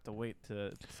want to have to wait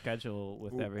to schedule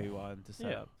with Ooh. everyone to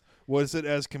set Yeah. up. Was it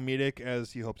as comedic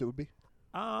as you hoped it would be?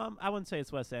 I wouldn't say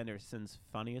it's Wes Anderson's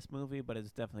funniest movie, but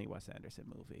it's definitely a Wes Anderson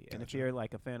movie. And if Gotcha. you're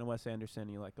like a fan of Wes Anderson,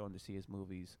 you like going to see his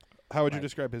movies, How would you Like,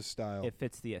 describe his style? it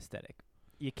fits the aesthetic.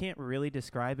 You can't really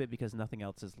describe it because nothing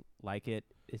else is like it.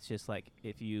 It's just like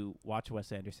if you watch a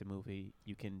Wes Anderson movie,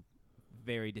 you can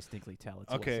very distinctly tell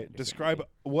it's a Wes Okay, Anderson describe movie.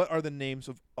 what are the names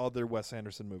of other Wes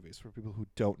Anderson movies for people who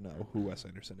don't know who Wes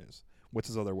Anderson is. What's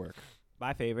his other work?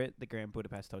 My favorite, The Grand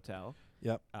Budapest Hotel.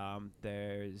 Yep.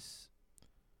 There's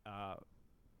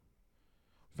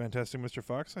Fantastic Mr.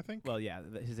 Fox, I think. well, yeah,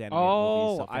 his animated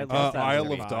Oh, movies. So I love Fantastic that Isle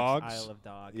Mr. of Fox, Dogs. Isle of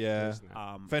Dogs. Yeah. There's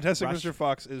that. Fantastic Rush- Mr.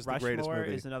 Fox is the greatest Rushmore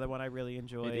movie. is another one I really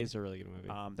enjoyed. It is a really good movie.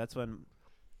 That's when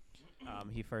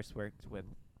he first worked with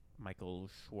Michael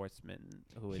Schwartzman,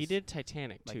 who is He did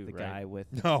Titanic like too, the right? guy with.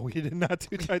 No, he did not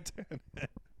do Titanic.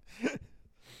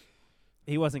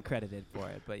 He wasn't credited for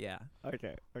it, but yeah.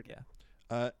 Okay.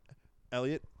 Yeah.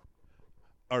 Elliot,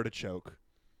 Artichoke.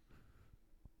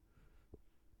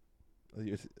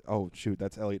 Oh shoot,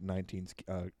 that's Elliot 19's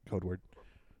code word.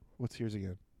 What's yours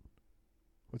again?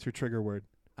 What's your trigger word?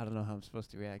 I don't know how I'm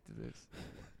supposed to react to this.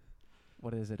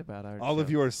 What is it about our All of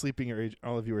you are sleeping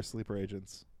all of you are sleeper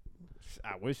agents.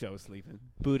 I wish I was sleeping.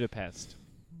 Budapest.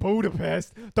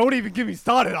 Budapest. Don't even get me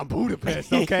started on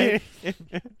Budapest, okay?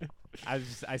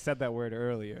 I said that word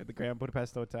earlier. The Grand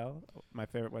Budapest Hotel, my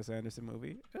favorite Wes Anderson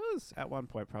movie. It was at one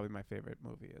point probably my favorite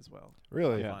movie as well.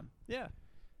 Really? Fun. Yeah.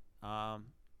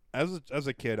 As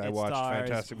a kid, I it watched stars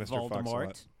Fantastic Mr. Fox a lot.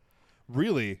 Voldemort.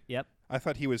 Really? Yep. I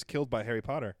thought he was killed by Harry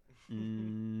Potter.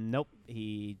 Nope.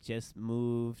 He just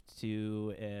moved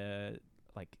to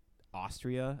like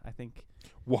Austria, I think.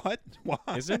 What? Why?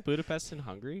 Isn't Budapest in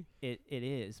Hungary? It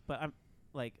is, but I'm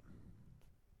like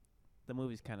the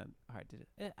movie's kind of hard to.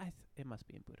 It must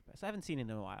be in Budapest. I haven't seen it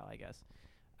in a while. I guess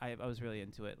I was really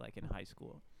into it like in high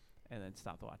school, and then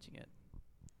stopped watching it.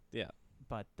 Yeah.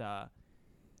 But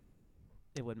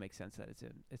it would make sense that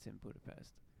it's in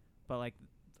Budapest. But like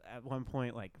at one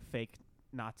point, like fake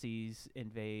Nazis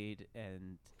invade,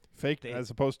 and Fake They- as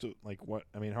opposed to like what?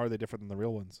 I mean, how are they different than the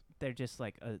real ones? they're just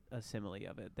like a simile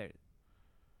of it.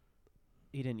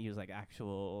 He didn't use like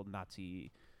actual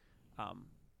Nazi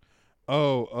like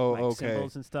Okay.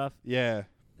 symbols and stuff. Yeah.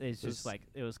 It's just This- like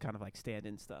it was kind of like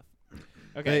stand-in stuff.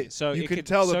 Okay, They- so you it can could,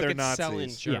 tell that so it they're could sell in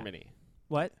Nazis. Yeah. Germany.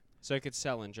 What? So it could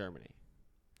sell in Germany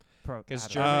because I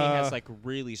don't Germany Uh, has like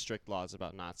really strict laws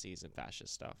about Nazis and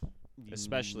fascist stuff, know.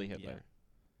 especially Yeah. Hitler.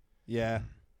 Yeah.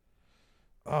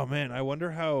 Oh man, I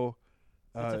wonder how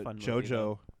It's a fun movie, JoJo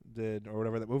though. did or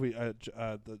whatever that movie. The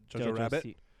JoJo Jojo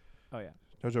Rabbit. Oh yeah.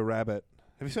 JoJo Rabbit.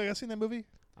 Have you seen that movie?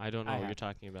 I don't know I what you're have.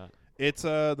 talking about. It's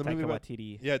the Taika movie about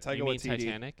Waititi. yeah Taika You mean Waititi.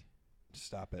 Titanic?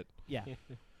 Stop it. Yeah.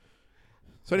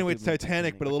 So anyway, I it's do mean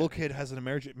Titanic, but a Titanic. little kid has an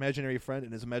imaginary friend,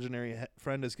 and his imaginary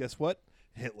friend is guess what?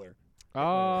 Hitler.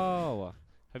 Oh,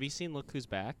 have you seen Look Who's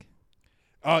Back?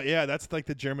 Oh yeah, that's like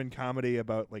the German comedy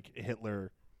about like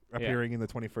Hitler appearing in the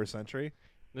 21st century.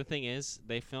 The thing is,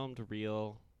 they filmed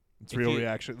real. It's If real you-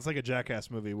 reaction. It's like a Jackass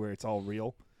movie where it's all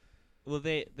real. Well,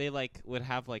 they like would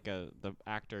have like the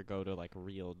actor go to like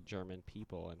real German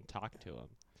people and talk to them.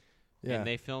 Yeah. And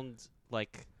they filmed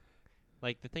like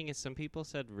the thing is, some people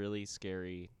said really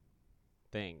scary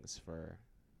things for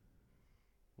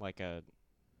like a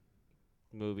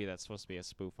movie that's supposed to be a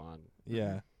spoof on.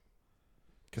 Yeah.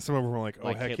 Because some of them were like, "Oh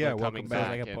Like heck Hitler yeah, coming welcome So back." it's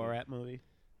like back a and- Borat movie.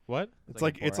 What? It's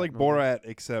like like a it's like Borat movie. Borat,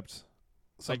 except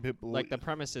some people Like the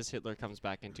premise is Hitler comes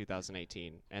back in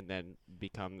 2018 and then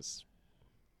becomes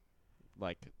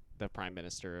like the prime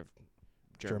minister of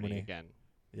Germany, Germany. again.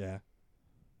 yeah,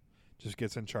 just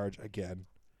gets in charge again.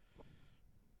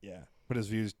 Yeah, but his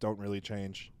views don't really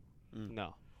change.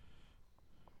 No.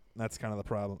 That's kind of the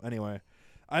problem. Anyway,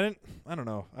 I don't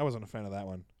know. I wasn't a fan of that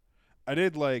one. I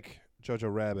did like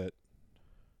Jojo Rabbit.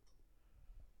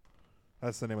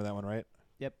 That's the name of that one, right?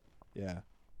 Yep. Yeah.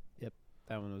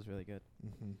 That one was really good.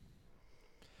 hmm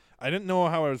I didn't know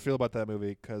how I would feel about that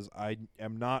movie because I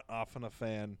am not often a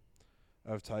fan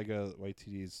of Taika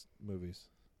Waititi's movies.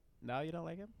 No, you don't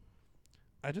like him?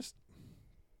 I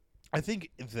think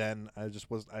then I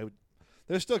just was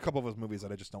there's still a couple of his movies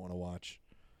that I just don't want to watch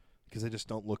because they just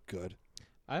don't look good.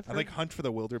 I've I heard like Hunt for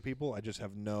the Wilder People. I just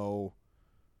have no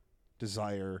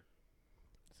desire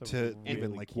It's to a even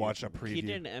really like cute watch a movie. preview. he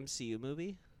did an MCU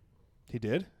movie. He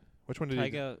did? Which one did he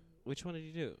do? Tyga, which one did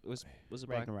he do? Was it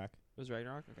Black? Ragnarok. Was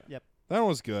Ragnarok? Okay. Yep. That one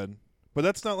was good. But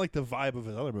that's not like the vibe of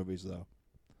his other movies though.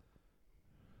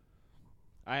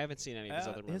 I haven't seen any of his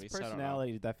other movies. His so I don't know.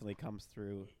 personality definitely comes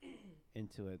through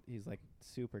into it. He's like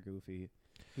super goofy.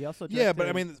 He also Yeah, but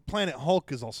I directed- mean, Planet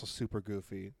Hulk is also super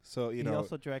goofy. So you he know,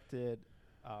 also directed.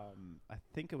 I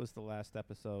think it was the last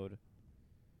episode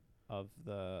of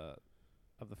the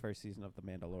first season of The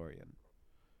Mandalorian.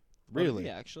 really.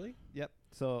 Yeah, actually, Yep.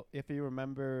 So if you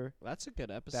remember that's a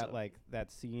good episode. that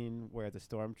that scene where the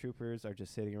stormtroopers are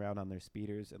just sitting around on their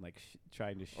speeders and like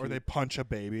trying to shoot, Or they punch a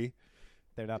baby.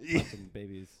 they're not Yeah. punching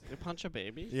babies. They punch a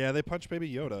baby. Yeah, they punch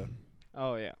baby Yoda.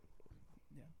 Oh yeah.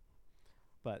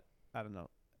 But I don't know.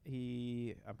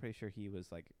 I'm pretty sure he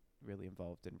was like really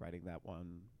involved in writing that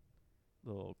one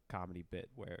little comedy bit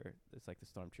where it's like the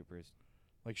stormtroopers.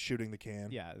 Like shooting the can.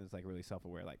 Yeah, it's like really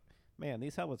self-aware. Like, man,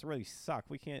 these helmets really suck.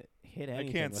 We can't hit I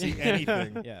anything. can't with see them."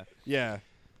 anything. Yeah. Yeah.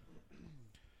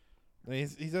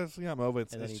 He's definitely got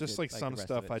moments. And then It's he just did, like like, some the rest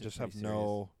stuff of it I just just have pretty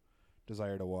no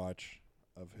desire to watch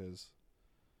of his.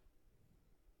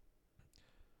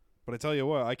 But I tell you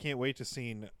what, I can't wait to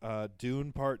see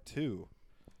Dune Part 2,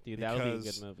 Dude, that would be a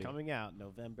Because good movie. Coming out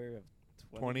November of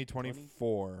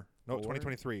 2024. No,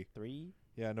 2023. 3.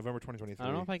 Yeah, November 2023. I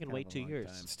don't know if I can Kind wait of a 2 long years.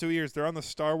 time. It's 2 years. They're on the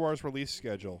Star Wars release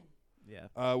schedule,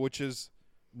 Yeah. which is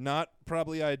not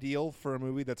probably ideal for a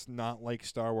movie that's not like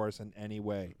Star Wars in any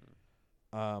way.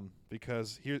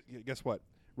 Because guess what?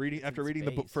 After in reading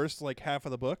the space. first like half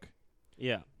of the book,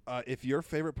 Yeah. if your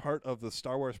favorite part of the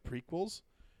Star Wars prequels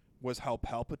was how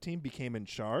Palpatine became in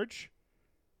charge,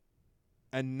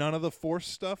 and none of the Force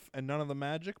stuff and none of the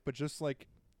magic, but just like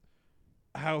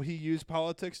how he used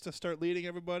politics to start leading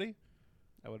everybody.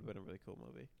 That would have been a really cool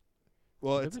movie.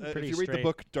 Well, Would've it's been if pretty you read the straight.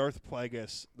 book Darth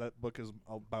Plagueis, that book is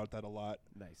about that a lot.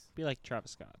 Nice. Be like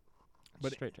Travis Scott.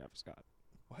 But- Straight Travis Scott.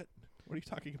 What are you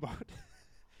talking about?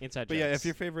 Inside But jokes. yeah, if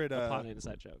your favorite, Upon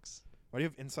inside jokes. why do you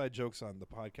have inside jokes on the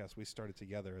podcast we started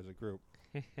together as a group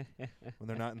when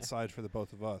they're not inside for the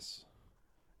both of us,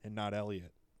 and not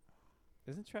Elliot?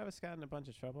 Isn't Travis Scott in a bunch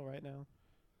of trouble right now?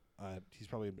 He's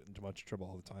probably in too much trouble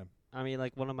all the time. I mean,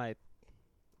 like one of my.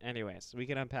 Anyways, we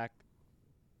can unpack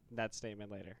that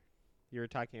statement later. You were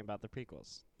talking about the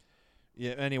prequels.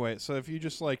 Yeah. Anyway, so if you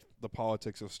just like the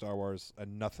politics of Star Wars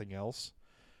and nothing else,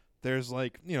 there's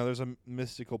there's a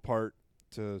mystical part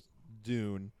to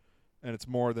Dune, and it's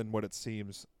more than what it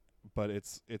seems, but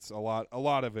it's a lot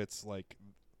of it's like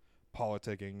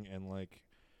politicking and like,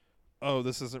 oh,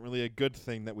 this isn't really a good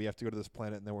thing that we have to go to this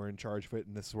planet and then we're in charge of it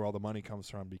and this is where all the money comes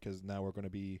from because now we're going to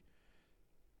be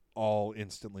all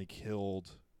instantly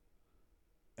killed,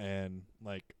 and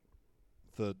like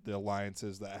the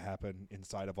alliances that happen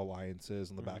inside of alliances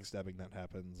and the Mhm. backstabbing that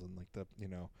happens and like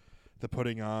the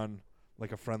putting on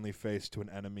like a friendly face to an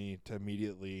enemy to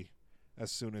immediately,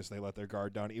 as soon as they let their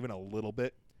guard down even a little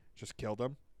bit, just kill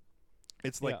them.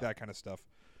 It's like Yeah. that kind of stuff.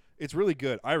 It's really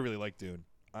good. I really like Dune.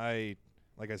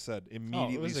 Like I said,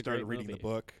 immediately was a started great reading the movie.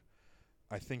 book.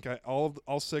 I think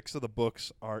all 6 of the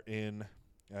books are in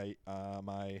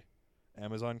my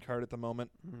Amazon cart at the moment,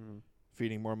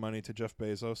 feeding more money to Jeff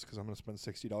Bezos because I'm going to spend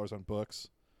 $60 on books.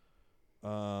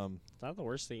 It's not the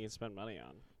worst thing you can spend money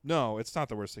on. No, it's not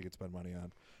the worst thing to spend money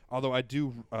on. Although I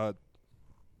do, I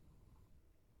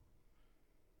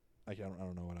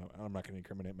don't know I'm not going to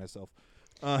incriminate myself.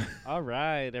 All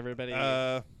right, everybody.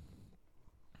 I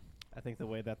think the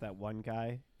way that one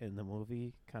guy in the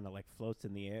movie kind of like floats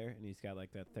in the air and he's got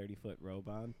like that 30-foot robe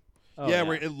on. Oh, yeah,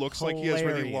 where it looks like he has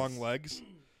really Hilarious. long legs.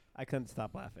 I couldn't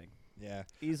stop laughing. Yeah.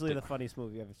 Easily the funniest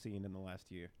movie I've ever seen in the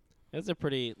last year. It's a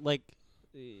pretty like.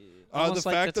 The almost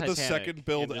like fact that the Titanic second in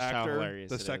build just how actor, hilarious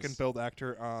the it second is. build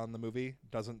actor on the movie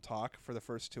doesn't talk for the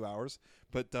first 2 hours,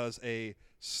 but does a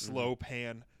slow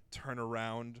pan, turn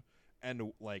around,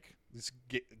 and like this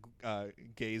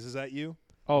gazes at you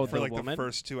Oh, for the like woman. the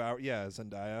first 2 hours. Yeah,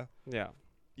 Zendaya. Yeah.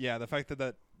 Yeah, the fact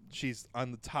that she's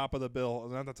on the top of the bill,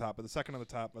 not the top, but the second on the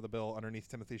top of the bill underneath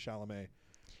Timothy Chalamet.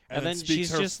 And then speaks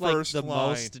she's her just like first the line.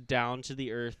 most down to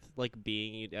the earth like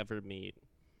being you'd ever meet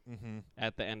Mm-hmm.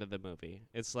 at the end of the movie.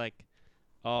 It's like,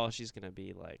 oh, she's gonna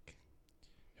be like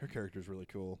Her character's really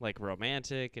cool.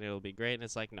 romantic and it'll be great. And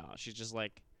it's like, no, she's just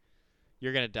like,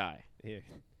 you're gonna die. Here,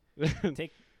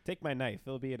 take my knife.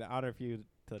 It'll be an honor for you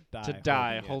to die. to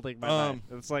die holding it. holding my knife.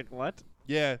 It's like what?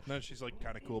 Yeah, no, she's like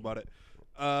kind of cool about it.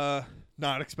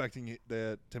 Not expecting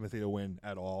the Timothy to win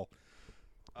at all.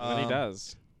 But he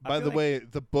does. I By feel the like- way,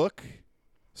 the book.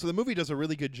 So the movie does a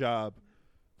really good job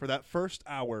for that first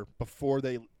hour before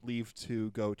they leave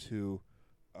to go to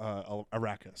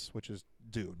Arrakis, which is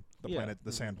Dune, the Yeah. planet,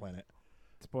 the sand planet.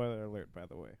 Spoiler alert, by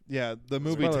the way. Yeah, the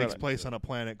movie Spoiler takes alert. place on a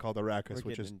planet called Arrakis, We're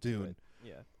which is getting into Dune.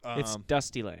 it. Yeah. It's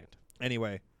Dusty Land.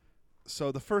 Anyway,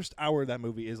 so the first hour of that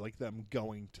movie is like them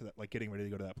going to that, like getting ready to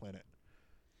go to that planet.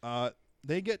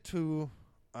 They get to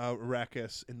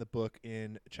Arrakis in the book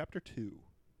in chapter 2.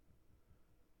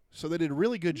 So they did a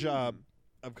really good job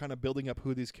of kind of building up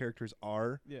who these characters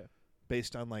are Yeah.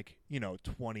 based on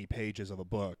 20 pages of a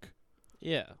book.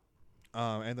 Yeah.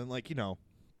 And then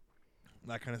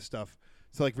that kind of stuff.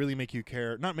 So really make you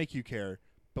care, not make you care,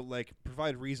 but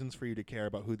provide reasons for you to care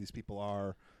about who these people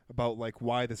are, about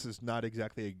why this is not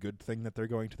exactly a good thing that they're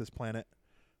going to this planet.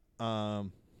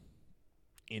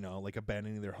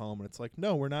 Abandoning their home, and it's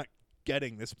no, we're not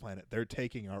getting this planet. They're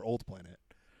taking our old planet.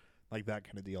 That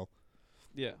kind of deal.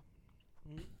 Yeah.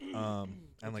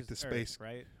 And Which the is space, Earth,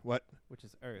 right? what? Which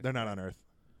is Earth. They're not on Earth.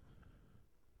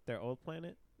 Their old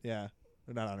planet. Yeah,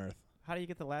 they're not on Earth. How do you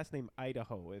get the last name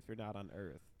Idaho if you're not on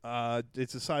Earth?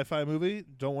 It's a sci-fi movie.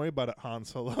 Don't worry about it, Han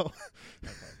Solo.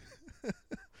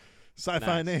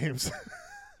 Sci-fi Nice. names.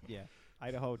 Yeah,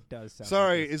 Idaho does sound.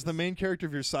 Sorry, like is the main character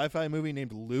of your sci-fi movie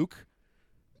named Luke?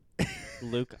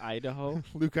 Luke, Idaho.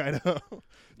 Luke, Idaho. Yeah,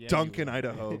 you Duncan, would.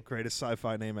 Idaho. Greatest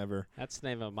sci-fi name ever. That's the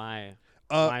name of my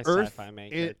my Earth sci-fi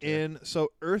main character. so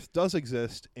Earth does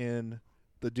exist in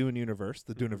the Dune universe,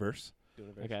 the Mhm. Duneverse.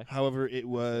 Universe. Okay. However, it They like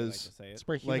was to say it. It's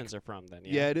where like- humans are from then.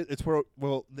 yeah, it's where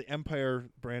the Empire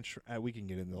branch. We can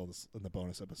get into all this in the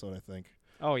bonus episode, I think.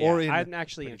 Oh yeah. or in- I'm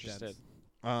actually pretty interested. dense.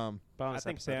 Um, I Bonus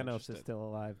think episode Thanos is interested. still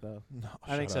alive though. no,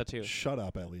 I think shut so up. too. Shut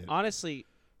up, Elliot. Honestly,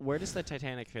 where does the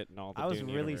Titanic fit in all the I was Dune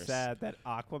really universe? sad that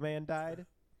Aquaman died.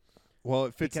 Well,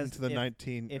 it fits because into the if-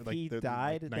 19. If like he the,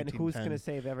 died, then who's going to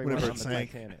save everyone whenever on it the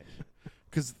sank. Titanic?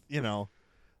 Because the.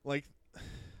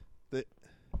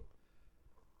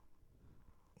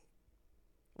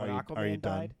 When Are Aquaman you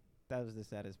done? died, that was the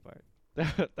saddest part.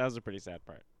 that was a pretty sad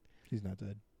part. He's not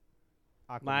dead.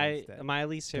 Aquaman's dead. My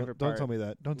least favorite Don't part. tell me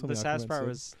that. Don't tell me The saddest Aquaman's part dead.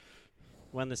 was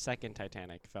when the second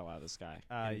Titanic fell out of the sky.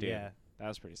 in Dune. Yeah, That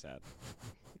was pretty sad.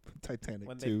 Titanic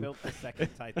when 2. they built the second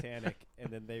Titanic, and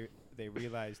then they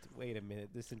realized, wait a minute,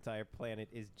 this entire planet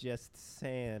is just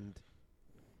sand.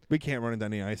 We can't run into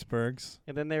any icebergs.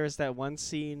 And then there was that one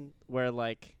scene where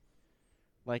like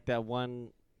that one.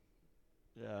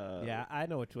 Yeah, I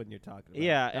know which one you're talking about.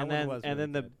 Yeah, That and one then was and really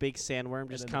then the good. big sandworm And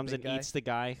just then the comes big and guy? eats the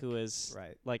guy who is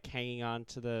Right. like hanging on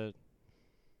to the.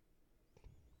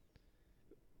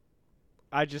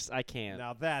 I can't.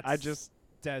 Now that's I just.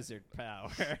 desert power.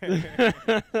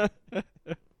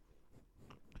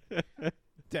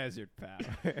 Desert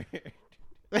power.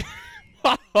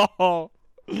 Paul.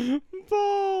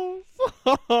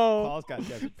 Paul's got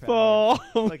desert power. Paul.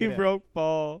 Look We at him. broke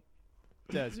Paul.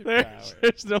 Desert power.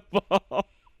 There's no ball.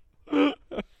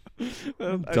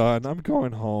 I'm done. I'm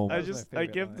going home. I That was my just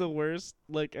favorite give line. the worst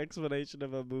explanation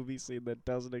of a movie scene that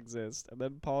doesn't exist, and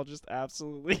then Paul just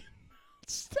absolutely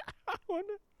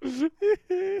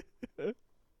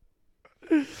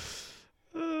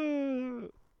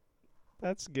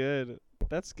That's good.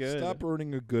 That's good. Stop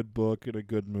ruining a good book and a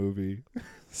good movie.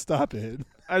 Stop it.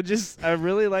 I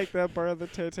really like that part of the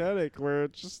Titanic where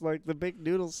it's just like the big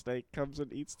noodle snake comes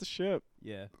and eats the ship.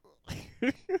 Yeah.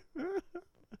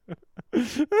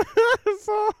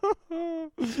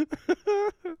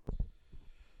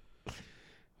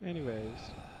 Anyways.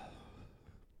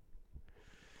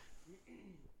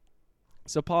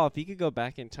 So Paul, if you could go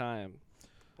back in time.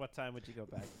 What time would you go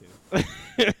back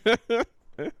to?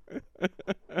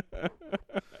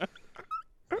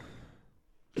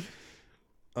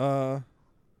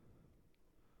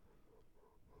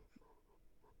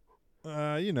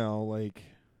 Like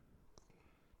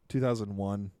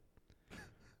 2001.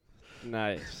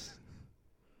 Nice.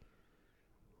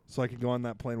 So I could go on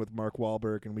that plane with Mark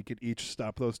Wahlberg and we could each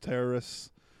stop those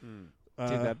terrorists Dude,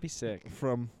 that'd be sick.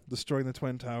 from destroying the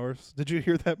Twin Towers. Did you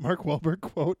hear that Mark Wahlberg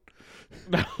quote?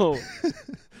 No.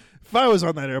 If I was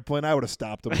on that airplane, I would have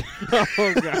stopped him.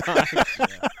 Oh god.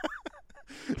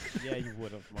 Yeah, you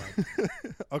would have, Mark.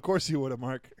 Of course you would have,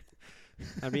 Mark.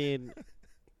 I mean,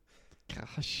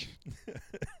 gosh.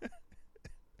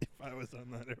 If I was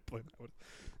on that airplane, I would.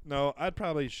 No, I'd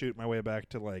probably shoot my way back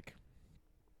to like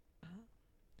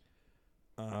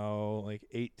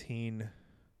 18,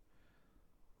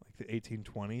 like the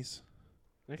 1820s.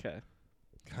 Okay.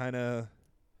 Kind of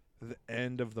the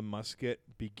end of the musket,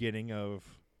 beginning of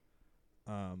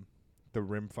the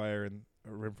rimfire and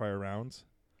rimfire rounds,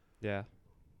 Yeah.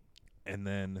 and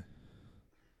then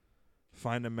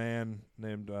find a man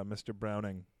named Mr.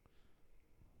 Browning,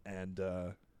 and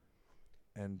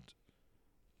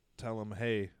tell him,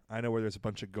 hey, I know where there's a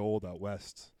bunch of gold out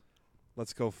west.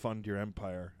 Let's go fund your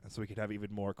empire, and so we could have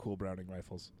even more cool Browning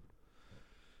rifles.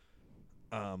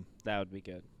 That would be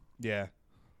good. Yeah.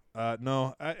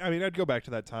 No, I mean, I'd go back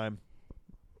to that time.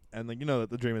 and like that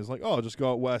the dream is like, oh, just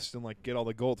go out west and like get all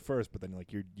the gold first, but then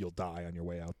like you'll die on your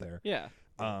way out there. Yeah.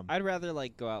 Um, I'd rather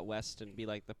like go out west and be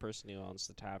like the person who owns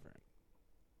the tavern.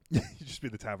 you just be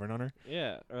the tavern owner.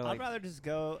 Yeah. Or I'd like rather just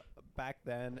go back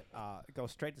then, go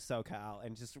straight to SoCal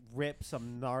and just rip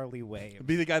some gnarly waves.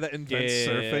 Be the guy that invents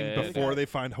surfing Yeah. before they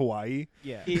find Hawaii.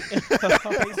 Yeah. He-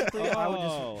 Basically, I would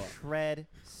Oh. just shred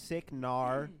sick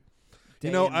gnar. You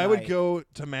day know, and I would night. go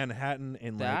to Manhattan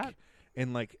in That?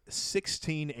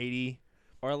 1680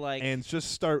 or like and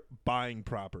just start buying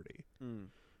property. Mm.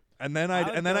 And then I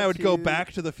I would would go go to-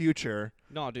 back to the future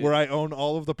no, dude. where I own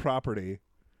all of the property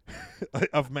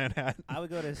of Manhattan. I would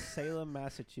go to Salem,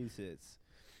 Massachusetts,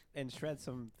 and shred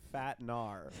some fat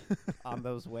gnar on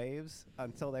those waves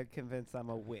until they're convinced I'm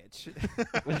a witch.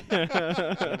 And when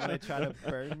they try to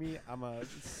burn me, I'm gonna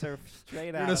surf straight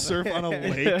You're out. gonna of surf it. on a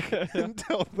lake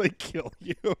until they kill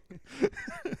you.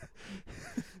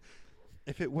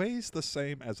 If it weighs the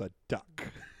same as a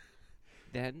duck,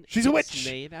 then She's a it's witch.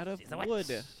 made out of She's a wood.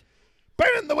 witch.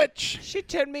 burn the witch. She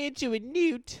turned me into a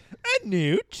newt. A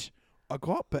newt. I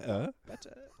got better. But,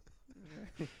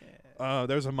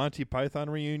 There was a Monty Python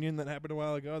reunion that happened a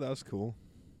while ago. That was cool.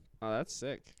 oh, that's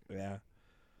sick. Yeah.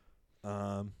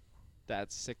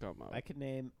 That's sicko mode. I could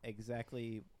name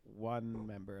exactly one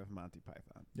member of Monty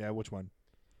Python. Yeah. Which one?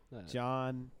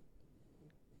 John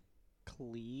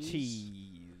Cleese.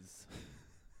 Cheese.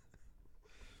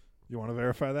 You want to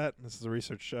verify that? This is a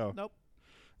research show. Nope.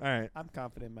 All right. I'm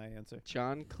confident in my answer.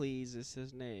 John Cleese is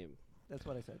his name. That's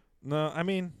what I said. No, I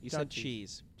mean, You John said Cheese.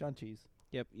 cheese. John Cheese.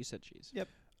 Yep, you said cheese. Yep.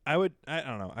 I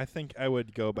don't know. I think I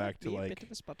would go back to Be a bit like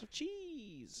of a spot of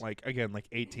cheese. again, like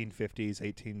 1850s,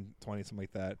 1820s, something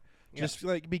like that. Yeah. Just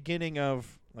like beginning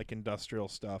of like industrial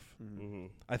stuff. Mm-hmm.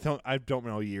 I don't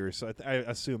know years, so I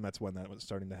assume that's when that was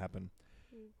starting to happen.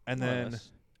 And More or then less.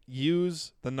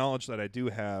 use the knowledge that I do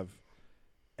have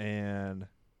and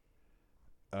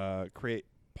create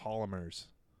polymers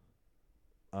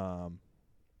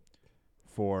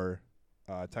for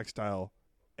textile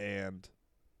and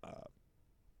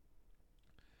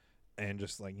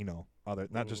just like other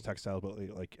not just textile but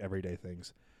like everyday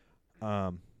things,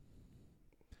 and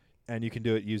you can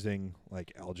do it using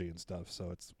like algae and stuff, so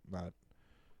it's not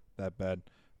that bad.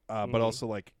 But Mhm. also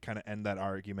like kind of end that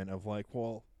argument of like,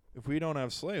 well, if we don't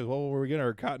have slaves, well, where we get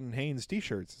our Cotton Hanes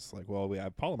T-shirts? It's like, well, we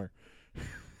have polymer.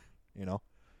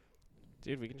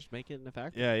 Dude, we can just make it in a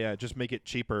factory. Yeah, just make it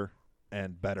cheaper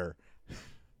and better.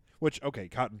 Which, okay,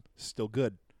 cotton still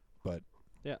good, but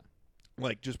Yeah.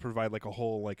 like just provide like a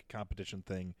whole like competition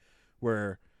thing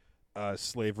where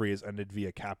slavery is ended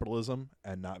via capitalism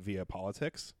and not via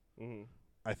politics. Mm-hmm.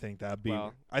 I think that'd be.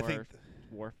 Well, I think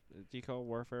do you call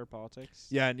warfare politics?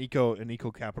 yeah, an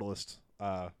eco-capitalist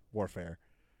warfare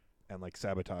and like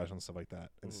sabotage and stuff like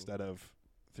that instead of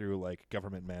through like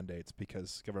government mandates,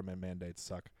 because government mandates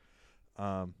suck.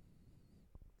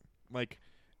 Like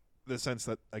the sense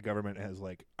that a government has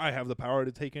like, I have the power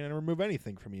to take in and remove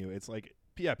anything from you. It's like,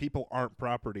 yeah, people aren't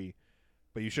property,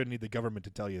 but you shouldn't need the government to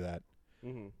tell you that.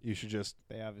 Mm-hmm. You should just.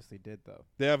 They obviously did, though.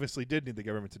 They obviously did need the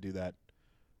government to do that,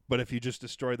 but if you just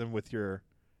destroy them with your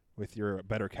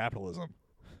better capitalism,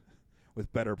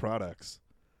 with better products,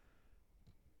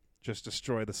 just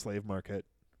destroy the slave market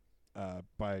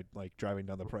by like driving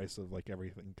down the price of like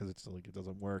everything, because it's like it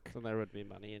doesn't work. So there would be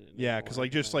money in it. Yeah, anymore, because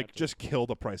like and then have to- just kill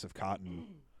the price of cotton.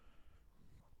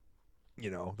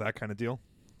 That kind of deal.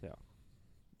 Yeah.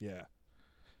 Yeah.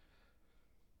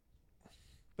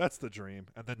 That's the dream,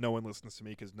 and then no one listens to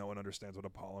me because no one understands what a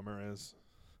polymer is.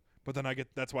 But then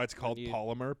that's why it's called you-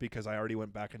 polymer, because I already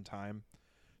went back in time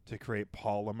to create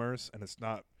polymers, and it's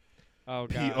not Oh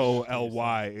gosh.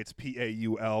 P-O-L-Y, it's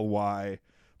P-A-U-L-Y,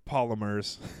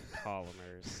 polymers.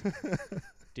 Polymers.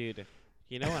 Dude,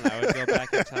 you know when I would go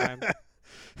back in time?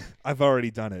 I've already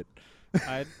done it.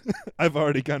 I'd I've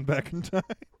already gone back in time.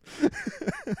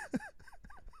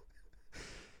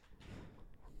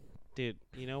 Dude,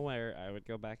 you know where I would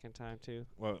go back in time to?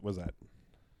 What was that?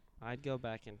 I'd go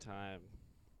back in time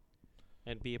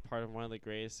and be a part of one of the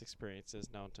greatest experiences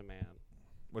known to man,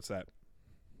 What's that?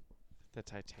 the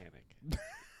Titanic.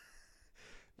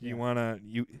 You wanna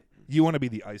be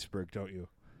the iceberg, don't you?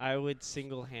 I would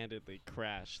single-handedly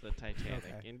crash the Titanic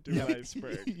Okay. into an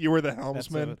iceberg. You were the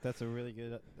helmsman. That's a really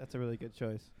good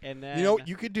choice. And then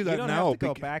You could do that You don't now. have to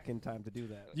go bec- back in time to do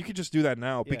that. You could just do that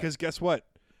now, Yeah. because guess what?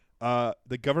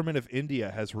 The government of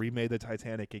India has remade the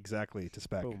Titanic exactly to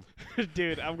spec. Boom.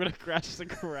 dude, I'm going to crash the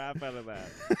crap out of that.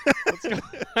 Let's go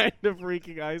find a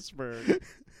freaking iceberg.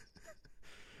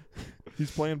 He's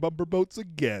playing bumper boats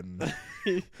again.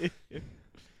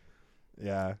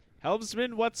 Yeah.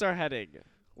 Helmsman, what's our heading?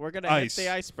 We're going to hit Ice. the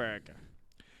iceberg.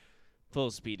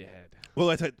 Full speed ahead. Well,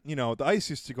 the ice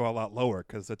used to go a lot lower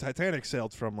because the Titanic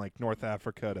sailed from like North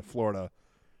Africa to Florida,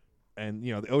 and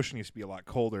the ocean used to be a lot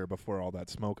colder before all that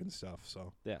smoke and stuff.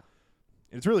 So Yeah.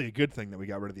 it's really a good thing that we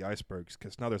got rid of the icebergs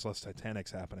because now there's less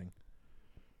Titanics happening.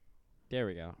 There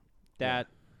we go. That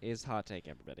is hot take,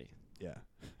 everybody. Yeah.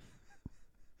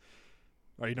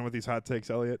 Are you done with these hot takes,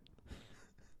 Elliot?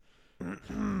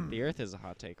 The Earth is a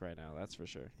hot take right now. That's for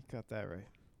sure. You got that right.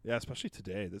 Yeah, especially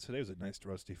today. Today was a nice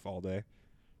roasty fall day.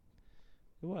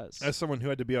 It was. As someone who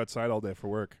had to be outside all day for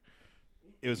work,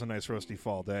 it was a nice roasty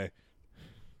fall day.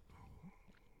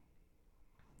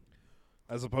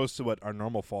 As opposed to what our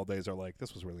normal fall days are like.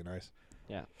 This was really nice.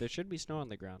 Yeah. There should be snow on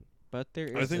the ground, but there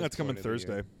is. I think that's coming point of the year.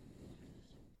 Thursday.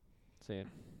 See it.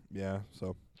 Yeah,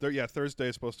 so Thursday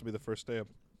is supposed to be the first day of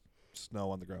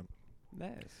snow on the ground.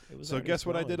 Nice. It was So already guess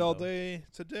what I snowing, did all though. day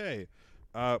today?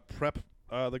 Prep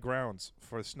the grounds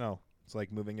for snow. It's like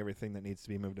moving everything that needs to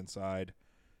be moved inside,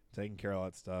 taking care of all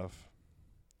that stuff.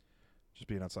 Just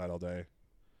being outside all day,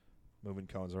 moving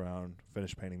cones around,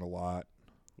 finished painting the lot.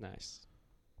 Nice.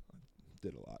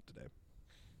 Did a lot today.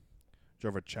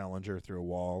 Drove a Challenger through a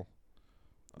wall.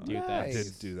 Dude, I Nice.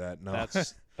 didn't do that. No,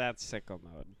 That's sicko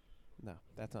mode. No,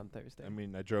 that's on Thursday. I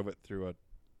mean I drove it through a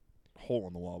hole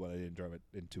in the wall, but I didn't drive it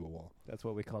into a wall. That's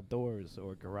what we call doors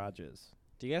or garages.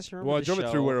 Do you guys remember? Well, I the drove show,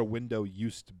 it through where a window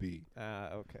used to be.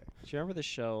 Okay. Do you remember the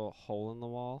show Hole in the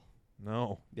Wall?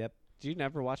 No, Yep. Do you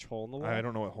never watch Hole in the Wall? I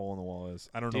don't know what hole in the wall is.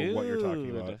 I don't know what you're talking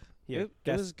about. Dude. Here, It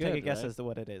guess, was take a good, guess right? as to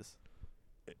what it is.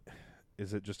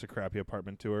 Is it just a crappy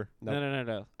apartment tour? Nope.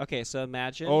 No. Okay, so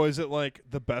imagine. Oh, is it like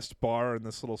the best bar in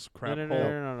this little crap no, hole?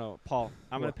 no. Paul,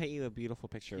 I'm gonna What? paint you a beautiful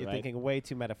picture. You're right? thinking way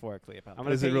too metaphorically about I'm it.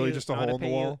 gonna Is it paint really you- just a I'm gonna hole in the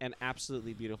paint you wall? An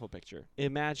absolutely beautiful picture.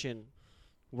 Imagine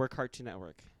we're Cartoon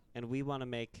Network, and we want to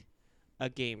make a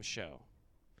game show.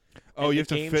 Oh, And you the have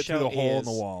to game fit through the show hole in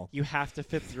the is wall. You have to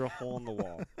fit through a hole in the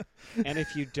wall, and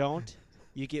if you don't,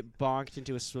 you get bonked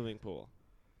into a swimming pool.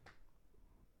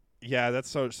 Yeah, that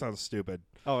sounds stupid.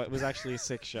 Oh, it was actually a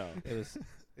sick show. It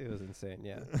was insane,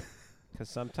 yeah. Because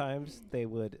sometimes they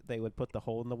would put the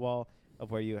hole in the wall of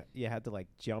where you had to like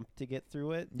jump to get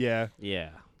through it. Yeah,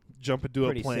 Yeah, jump into a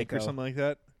Pretty plank or sicko. something like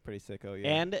that. Pretty sicko, yeah.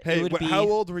 and Hey, it would be how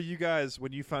old were you guys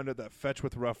when you found out that Fetch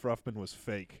with Rough Ruffman was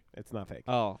fake? It's not fake.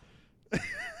 Oh,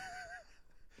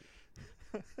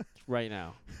 right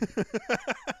now.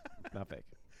 Not fake.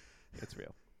 It's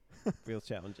real. Real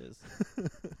challenges.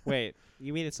 Wait,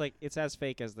 you mean it's as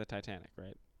fake as the Titanic,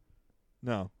 right?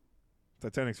 No,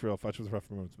 Titanic's real. Fetch with Rough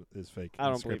Ruffman is fake. I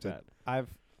don't It's believe scripted. that. I've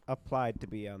applied to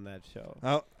be on that show,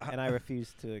 Oh, and I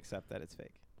refuse to accept that it's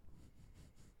fake.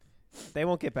 They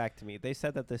won't get back to me. They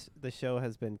said that the show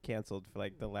has been canceled for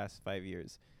like the last 5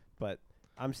 years, but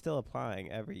I'm still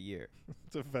applying every year,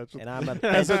 to Fetch with and I'm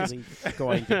As a- eventually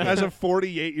going to. As Get a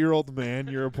 48-year-old man,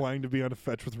 you're applying to be on a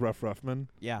Fetch with Rough Ruffman.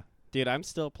 yeah, Dude, I'm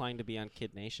still applying to be on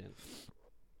Kid Nation.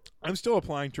 I'm still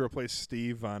applying to replace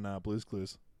Steve on Blue's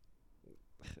Clues.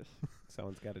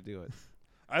 someone's got to do it.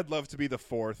 I'd love to be the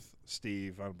fourth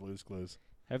Steve on Blue's Clues.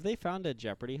 Have they found a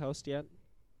Jeopardy host yet?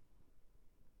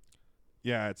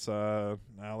 Yeah, it's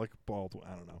Alec Baldwin.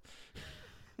 I don't know.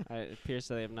 It appears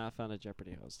that they have not found a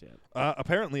Jeopardy host yet.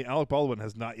 Apparently, Alec Baldwin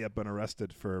has not yet been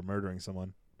arrested for murdering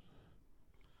someone.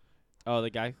 Oh,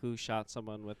 the guy who shot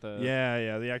someone with a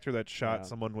Yeah, the actor that shot Yeah.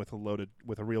 someone with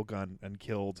a real gun and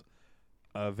killed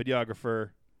a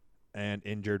videographer and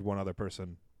injured one other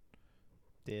person.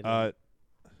 Did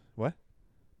What?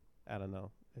 I don't know.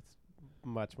 It's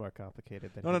much more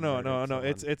complicated than No. he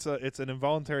murdered someone. It's an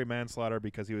involuntary manslaughter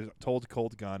because he was told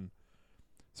cold gun.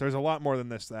 So there's a lot more than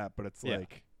that, but it's Yeah.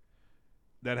 like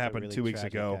that It's a happened really 2 weeks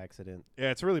tragic ago. Accident.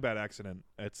 Yeah, it's a really bad accident.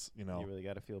 It's You really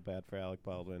got to feel bad for Alec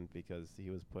Baldwin because he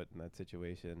was put in that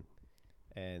situation,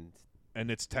 and and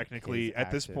it's technically his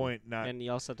at this action. point not. and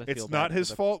you also have to It's feel not bad for his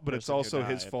the fault, but it's person who also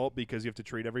his died. fault because you have to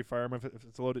treat every firearm if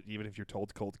it's loaded, even if you're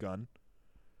told cold gun.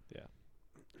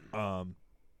 Yeah.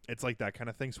 It's like that kind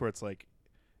of things where it's like,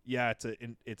 yeah,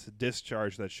 it's a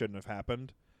discharge that shouldn't have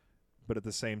happened, but at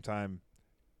the same time,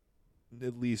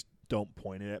 at least don't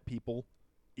point it at people,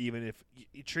 even if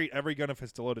you treat every gun if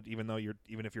it's loaded, even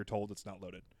if you're told it's not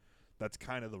loaded. That's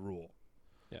kind of the rule.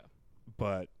 Yeah.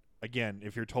 But again,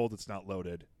 if you're told it's not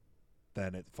loaded,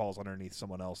 then it falls underneath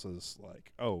someone else's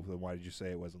like, oh, then why did you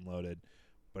say it wasn't loaded?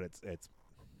 But it's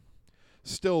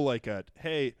still like a,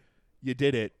 hey, you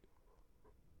did it.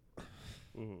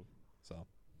 Mhm. So,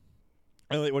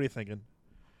 Elliot, what are you thinking?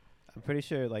 I'm pretty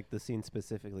sure like the scene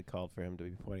specifically called for him to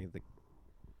be pointing the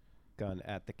gun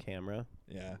at the camera,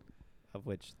 Yeah. of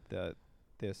which the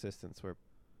assistants were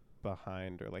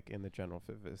behind or like in the general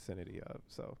vicinity of.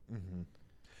 So Mm-hmm.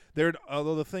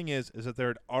 Although the thing is that there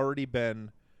had already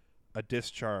been a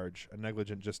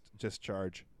negligent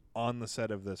discharge on the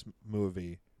set of this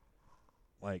movie,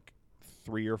 like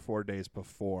 3 or 4 days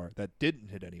before, that didn't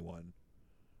hit anyone,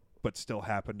 but still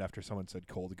happened after someone said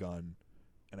cold gun,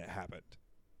 and it happened.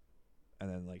 And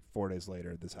then like 4 days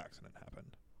later, this accident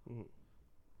happened. Mhm.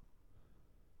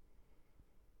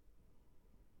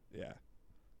 Yeah.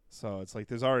 So it's like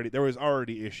there was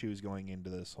already issues going into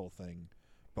this whole thing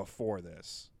before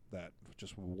this that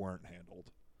just weren't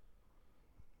handled.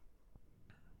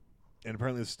 And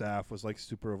apparently the staff was like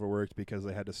super overworked because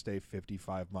they had to stay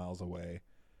 55 miles away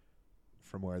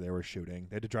from where they were shooting.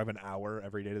 They had to drive an hour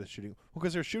every day to the shooting. Well,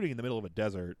 because they're shooting in the middle of a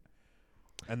desert,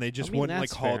 and they just wouldn't like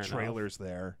that's haul fair enough. trailers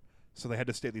there, so they had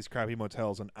to stay at these crappy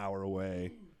motels an hour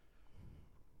away.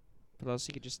 But also,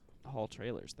 you could just haul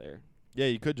trailers there. Yeah,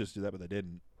 you could just do that, but they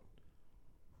didn't.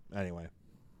 Anyway,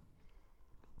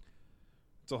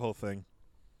 it's a whole thing.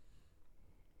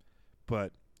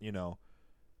 But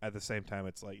at the same time,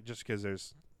 it's like just because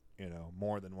there's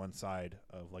more than one side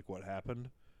of like what happened.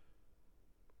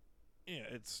 Yeah,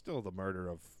 it's still the murder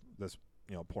of this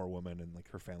poor woman, and like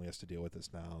her family has to deal with this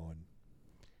now, and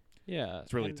Yeah,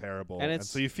 it's really terrible. and And it's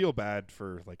so you feel bad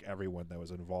for like everyone that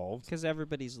was involved. because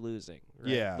everybody's losing.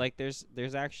 Right? Yeah. like there's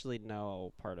actually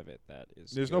no part of it that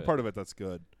is. There's no part of it that's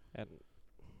good, And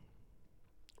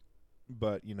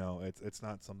but it's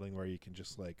not something where you can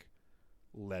just like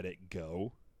let it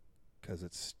go, because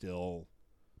it's still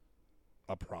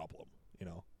a problem.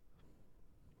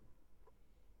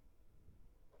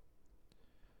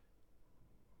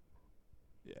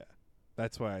 Yeah,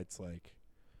 that's why it's like,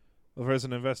 well, there's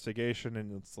an investigation,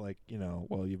 and it's like,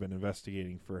 well, you've been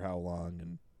investigating for how long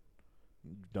and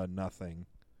done nothing,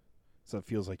 so it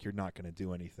feels like you're not going to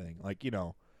do anything, like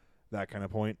that kind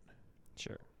of point.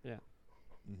 sure, yeah.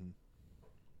 Mm-hmm.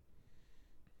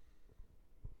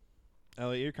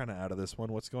 Elliot, you're kind of out of this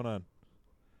one. What's going on?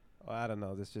 Oh, I don't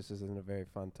know. This just isn't a very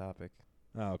fun topic.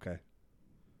 Oh, okay.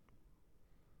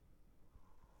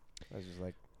 I was just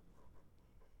like,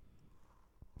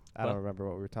 I don't remember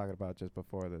what we were talking about just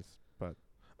before this, but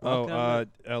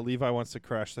Levi wants to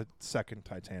crash the second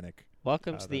Titanic.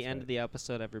 Welcome to the that's end right. of the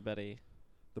episode, everybody.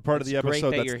 The part It's of the great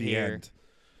episode that that's you're the here.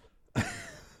 end.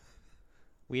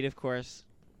 Weed, of course.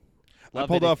 I Love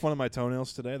pulled it off if- one of my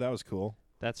toenails today. That was cool.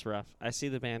 That's rough. I see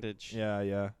the bandage.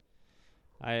 Yeah.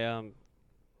 I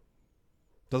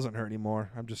Doesn't hurt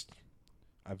anymore. I'm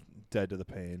dead to the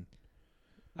pain.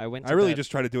 I went. I To really bed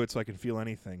just try to do it so I can feel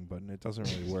anything, but it doesn't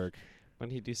really work. when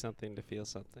you do something to feel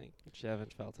something, which you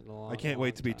haven't felt in a long. I can't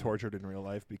wait to be time. tortured in real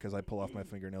life because I pull off my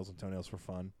fingernails and toenails for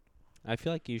fun. I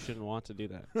feel like you shouldn't want to do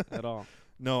that at all.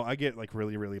 No, I get like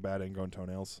really, really bad ingrown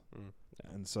toenails.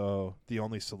 Yeah. And so the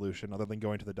only solution, other than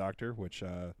going to the doctor, which,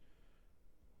 that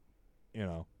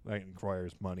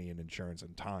requires money and insurance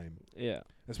and time. Yeah.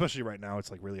 Especially right now,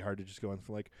 it's like really hard to just go in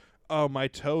for like, oh, my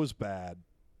toe's bad,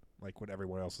 like when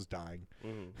everyone else is dying.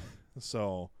 Mm-hmm.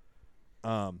 So,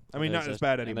 I mean, not as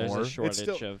bad anymore. There's a shortage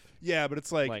it's still, of. yeah, but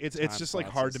it's like, like, it's time just like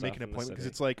slots hard and to make stuff an in the appointment because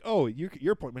city. it's like, oh,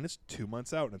 your appointment is 2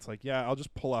 months out, and it's like, yeah, I'll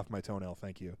just pull off my toenail,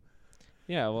 thank you.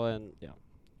 Yeah. Well, and yeah.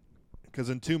 Because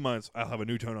in 2 months, I'll have a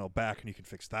new toenail back, and you can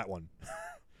fix that one.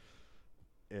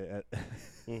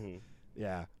 Mm-hmm.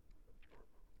 Yeah.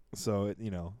 So, and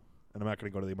I'm not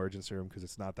going to go to the emergency room because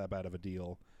it's not that bad of a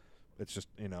deal. It's just,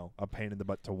 a pain in the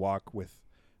butt to walk with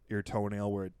your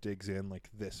toenail where it digs in like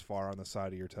this far on the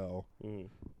side of your toe. Mm-hmm.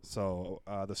 So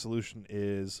the solution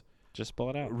is Just pull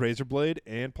it out. razor blade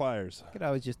and pliers. I could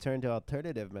always just turn to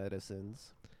alternative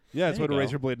medicines. Yeah, that's There what you a go.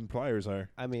 razor blade and pliers are.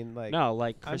 I mean, like, No,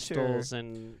 like I'm sure- crystals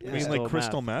and. You You mean Yeah. like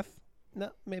crystal meth?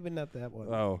 no, maybe not that one.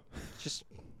 Oh, Just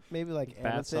Maybe like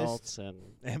bath amethyst. salts and.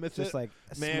 amethyst. Just like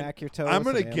Man, smack your toe. I'm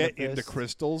going gonna to get into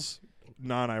crystals,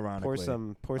 non-ironically. Pour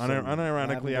some.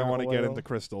 Unironically, I want to get into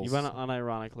crystals. You want to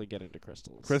unironically get into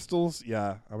crystals. Crystals?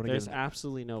 Yeah, I'm gonna There's get.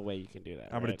 absolutely no way you can do that.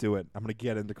 I'm gonna right? do it. I'm gonna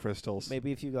get into crystals.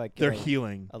 Maybe if you like They're get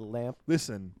healing. a lamp,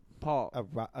 Listen, Paul. a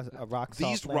rock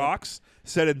salt these lamp. rocks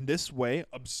set in this way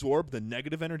absorb the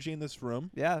negative energy in this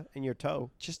room. Yeah, in your toe.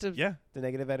 Just to Yeah, The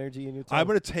negative energy in your toe. I'm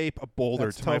gonna tape a boulder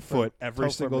That's to my toe foot form- every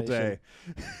toe single day.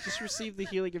 formation. just receive the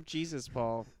healing of Jesus,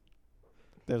 Paul.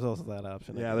 There's also that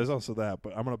option. I Yeah, guess. there's also that,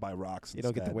 but I'm gonna buy rocks. You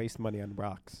don't get to instead. waste money on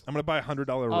rocks. I'm gonna buy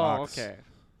 $100 Oh, rocks. okay.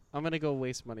 I'm gonna go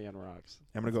waste money on rocks.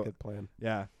 I'm gonna That's a go. good plan.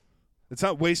 Yeah. It's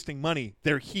not wasting money.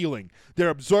 They're healing. They're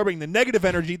absorbing the negative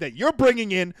energy that you're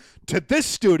bringing in to this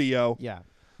studio. Yeah.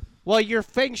 Well, your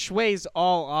feng shui's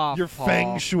all off. Your Paul.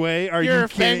 feng shui? Are Your you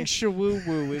feng kidding? shui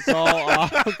woo is all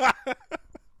off.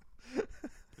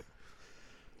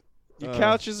 Your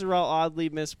couches are all oddly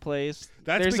misplaced.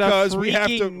 That's There's because a we have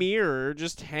to- freaking mirror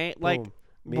just hang like Boom.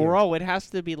 Bro, it has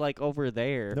to be like over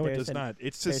there No, it There's does an- not.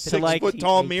 It's a there's an 6 like- foot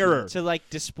tall AT&T. mirror. to like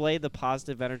display the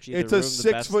positive energy. It's of the a room, the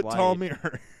 6 best foot tall light.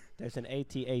 mirror. There's an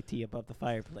AT-AT above the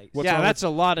fireplace. What's Yeah, wrong that's a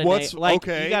lot of what's- like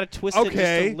okay, you got to twist it just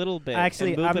okay. a little bit. Actually,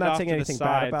 and move I'm it not off saying to the anything side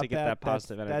bad about to get that. that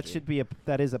positive That energy. should be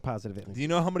that is a positive Do energy. you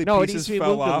know how many No, it needs pieces to be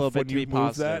fell moved a little off bit when to you be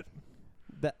moved positive.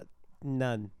 that?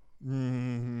 None.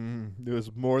 There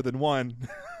was more than one.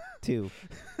 2.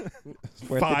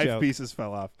 Worth a 5 joke. pieces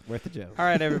fell off. Worth a joke. All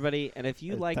right, everybody, and if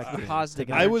you It's like the technically-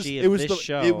 positive I energy it of was this the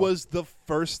show, it was the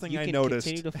first thing you I can noticed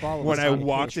continue to follow when us I on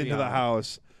walked into the Patreon.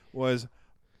 house was,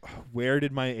 where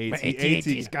did my My AT?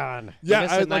 AT-AT's gone. Yeah,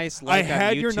 Give us a nice like I on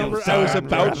had your YouTube, number. I Sorry, was I'm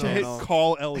about to drunk. hit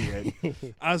call Elliot.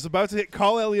 I was about to hit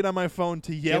call Elliot on my phone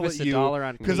to yell Give us at you $1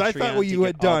 on because I thought Patreon what to you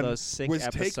had get all done those sick was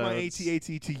take my episodes.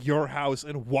 AT-AT to your house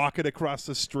and walk it across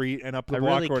the street and up the I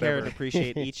block really or care whatever. and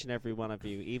appreciate each and every one of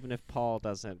you, even if Paul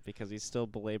doesn't, because he's still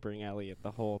belaboring Elliot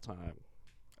the whole time.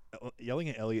 Yelling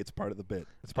at Elliot's part of the bit.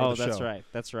 It's part Oh, of the that's show. right.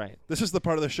 That's right. This is the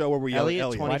part of the show where we yell at Elliot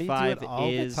Elliot. Why do you do it 25 all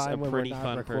the is time a when we're pretty not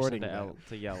fun person recording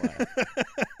to yell at.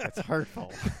 That's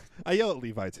hurtful. I yell at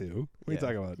Levi too. What are you Yeah,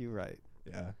 talking about? You're right.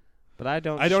 Yeah. But I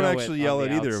don't. I don't show actually it yell on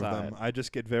at the either of outside. them. I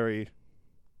just get very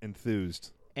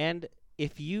enthused. And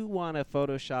if you want to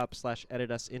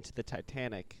Photoshop/edit us into the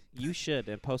Titanic, you should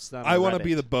and post it on. I want to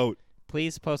be the boat.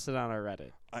 Please post it on our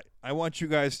Reddit. I want you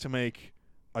guys to make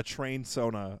a train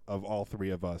Sona of all 3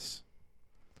 of us.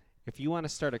 If you want to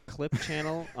start a clip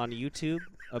channel on YouTube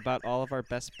about all of our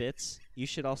best bits, you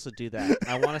should also do that.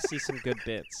 I want to see some good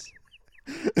bits.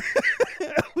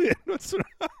 Elliot, what's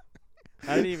wrong?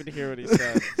 I didn't even hear what he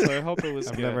said, so I hope it was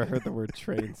I've good. never heard the word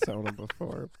train Sona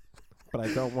before, but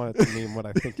I don't want it to mean what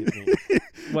I think it means.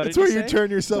 What That's did where you you say? turn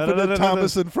yourself No, no, into no, no,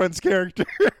 Thomas and Friends character.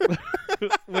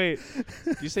 Wait,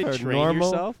 did you say For train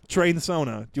normal- yourself? Train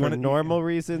Sona. Do you For want normal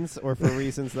reasons or for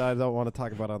reasons that I don't want to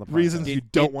talk about on the podcast? reasons you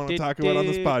don't want to talk about on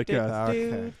this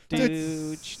podcast?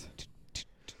 Okay.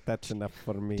 That's enough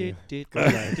for me. We're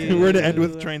gonna end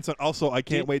with Train Sona. Also, I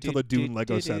can't wait till the Dune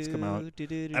Lego sets come out. I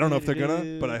don't know if they're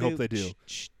gonna, but I hope they do.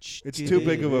 It's too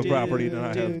big of a property to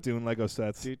not have Dune Lego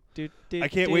sets. I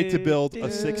can't wait to build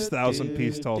a 6,000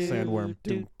 piece tall sandworm.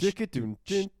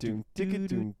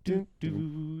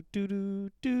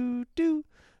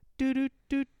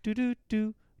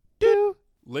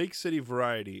 Lake City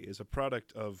Variety is a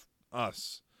product of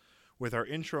us, with our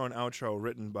intro and outro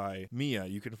written by Mia.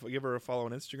 You can give her a follow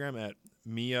on Instagram at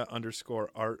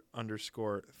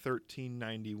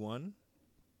Mia_art_1391.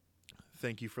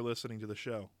 Thank you for listening to the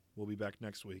show. We'll be back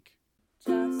next week.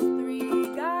 Just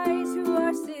 3 guys who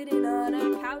are sitting on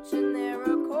a couch and they're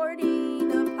recording.